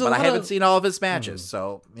 But I haven't seen all of his matches,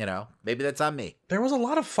 so, maybe that's on me. There was a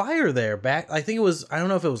lot of fire there back. I think it was, I don't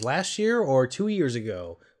know if it was last year or 2 years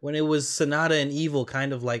ago when it was Sonata and Evil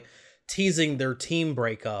kind of like teasing their team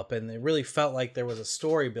breakup, and it really felt like there was a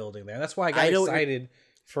story building there. That's why I got excited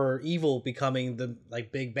for Evil becoming the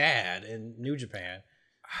like big bad in New Japan.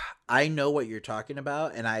 I know what you're talking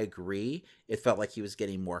about, and I agree. It felt like he was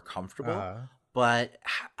getting more comfortable, but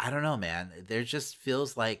I don't know, man. There just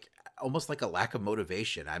feels like almost like a lack of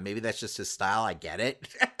motivation. Maybe that's just his style. I get it.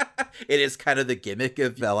 It is kind of the gimmick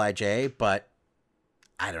of LIJ, but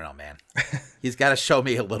I don't know, man. He's got to show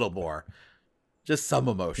me a little more. Just some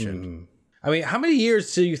emotion. I mean, how many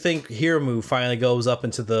years do you think Hiramu finally goes up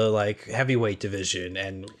into the like heavyweight division,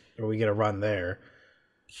 and are we gonna run there?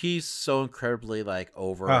 He's so incredibly like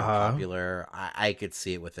over and popular. I could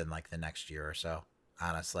see it within like the next year or so.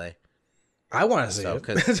 Honestly, I want to see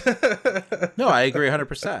it. No, I agree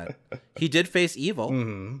 100%. He did face Evil,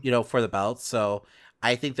 for the belt, so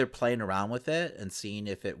I think they're playing around with it and seeing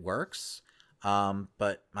if it works.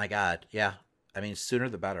 But my God, yeah, I mean, sooner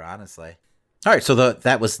the better, honestly. All right, so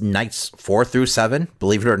that was nights 4 through 7,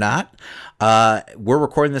 believe it or not. We're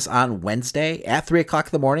recording this on Wednesday at 3 o'clock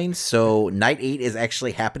in the morning, so night 8 is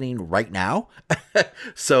actually happening right now.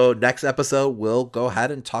 So next episode, we'll go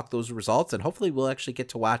ahead and talk those results, and hopefully we'll actually get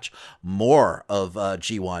to watch more of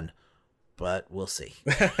G1 but we'll see.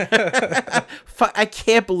 I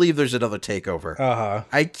can't believe there's another takeover.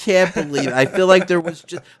 I can't believe. I feel like there was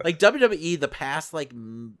just like WWE the past like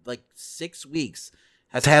 6 weeks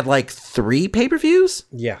has had like 3 pay-per-views.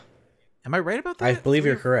 Yeah. Am I right about that? I believe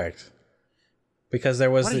you're correct. Because there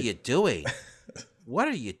was. What are you doing? What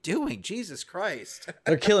are you doing? Jesus Christ!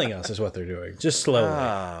 They're killing us, is what they're doing. Just slowly.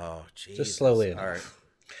 Oh, Jesus. Just slowly. All right.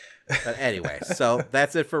 But anyway, so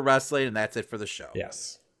that's it for wrestling, and that's it for the show.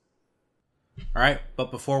 Yes. All right,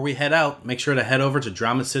 but before we head out, make sure to head over to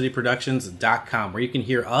DramaCityProductions.com, where you can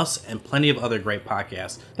hear us and plenty of other great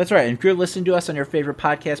podcasts. That's right, and if you're listening to us on your favorite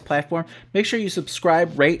podcast platform, make sure you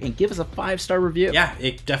subscribe, rate, and give us a 5-star review. Yeah,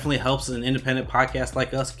 it definitely helps an independent podcast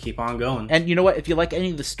like us keep on going. And you know what? If you like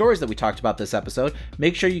any of the stories that we talked about this episode,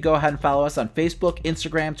 make sure you go ahead and follow us on Facebook,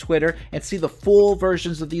 Instagram, Twitter, and see the full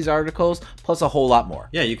versions of these articles, plus a whole lot more.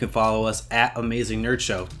 Yeah, you can follow us at Amazing Nerd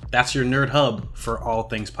Show. That's your nerd hub for all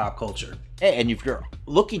things pop culture. And if you're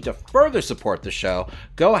looking to further support the show,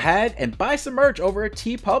 go ahead and buy some merch over at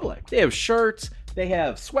TeePublic. They have shirts, they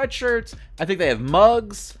have sweatshirts, I think they have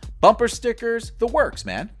mugs, bumper stickers, the works,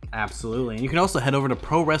 man. Absolutely. And you can also head over to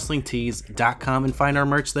ProWrestlingTees.com and find our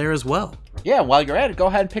merch there as well. Yeah, while you're at it, go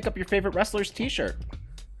ahead and pick up your favorite wrestler's t-shirt.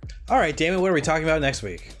 All right, Damon, what are we talking about next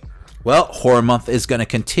week? Well, Horror Month is going to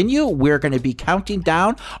continue. We're going to be counting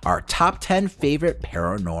down our top 10 favorite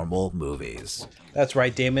paranormal movies. That's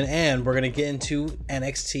right, Damon, and we're going to get into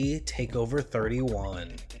NXT TakeOver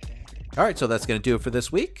 31. All right, so that's going to do it for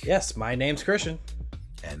this week. Yes, my name's Christian.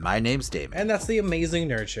 And my name's Damon. And that's the Amazing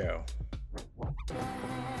Nerd Show.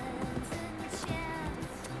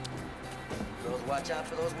 Girls, watch out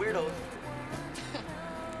for those weirdos.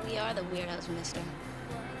 We are the weirdos, mister.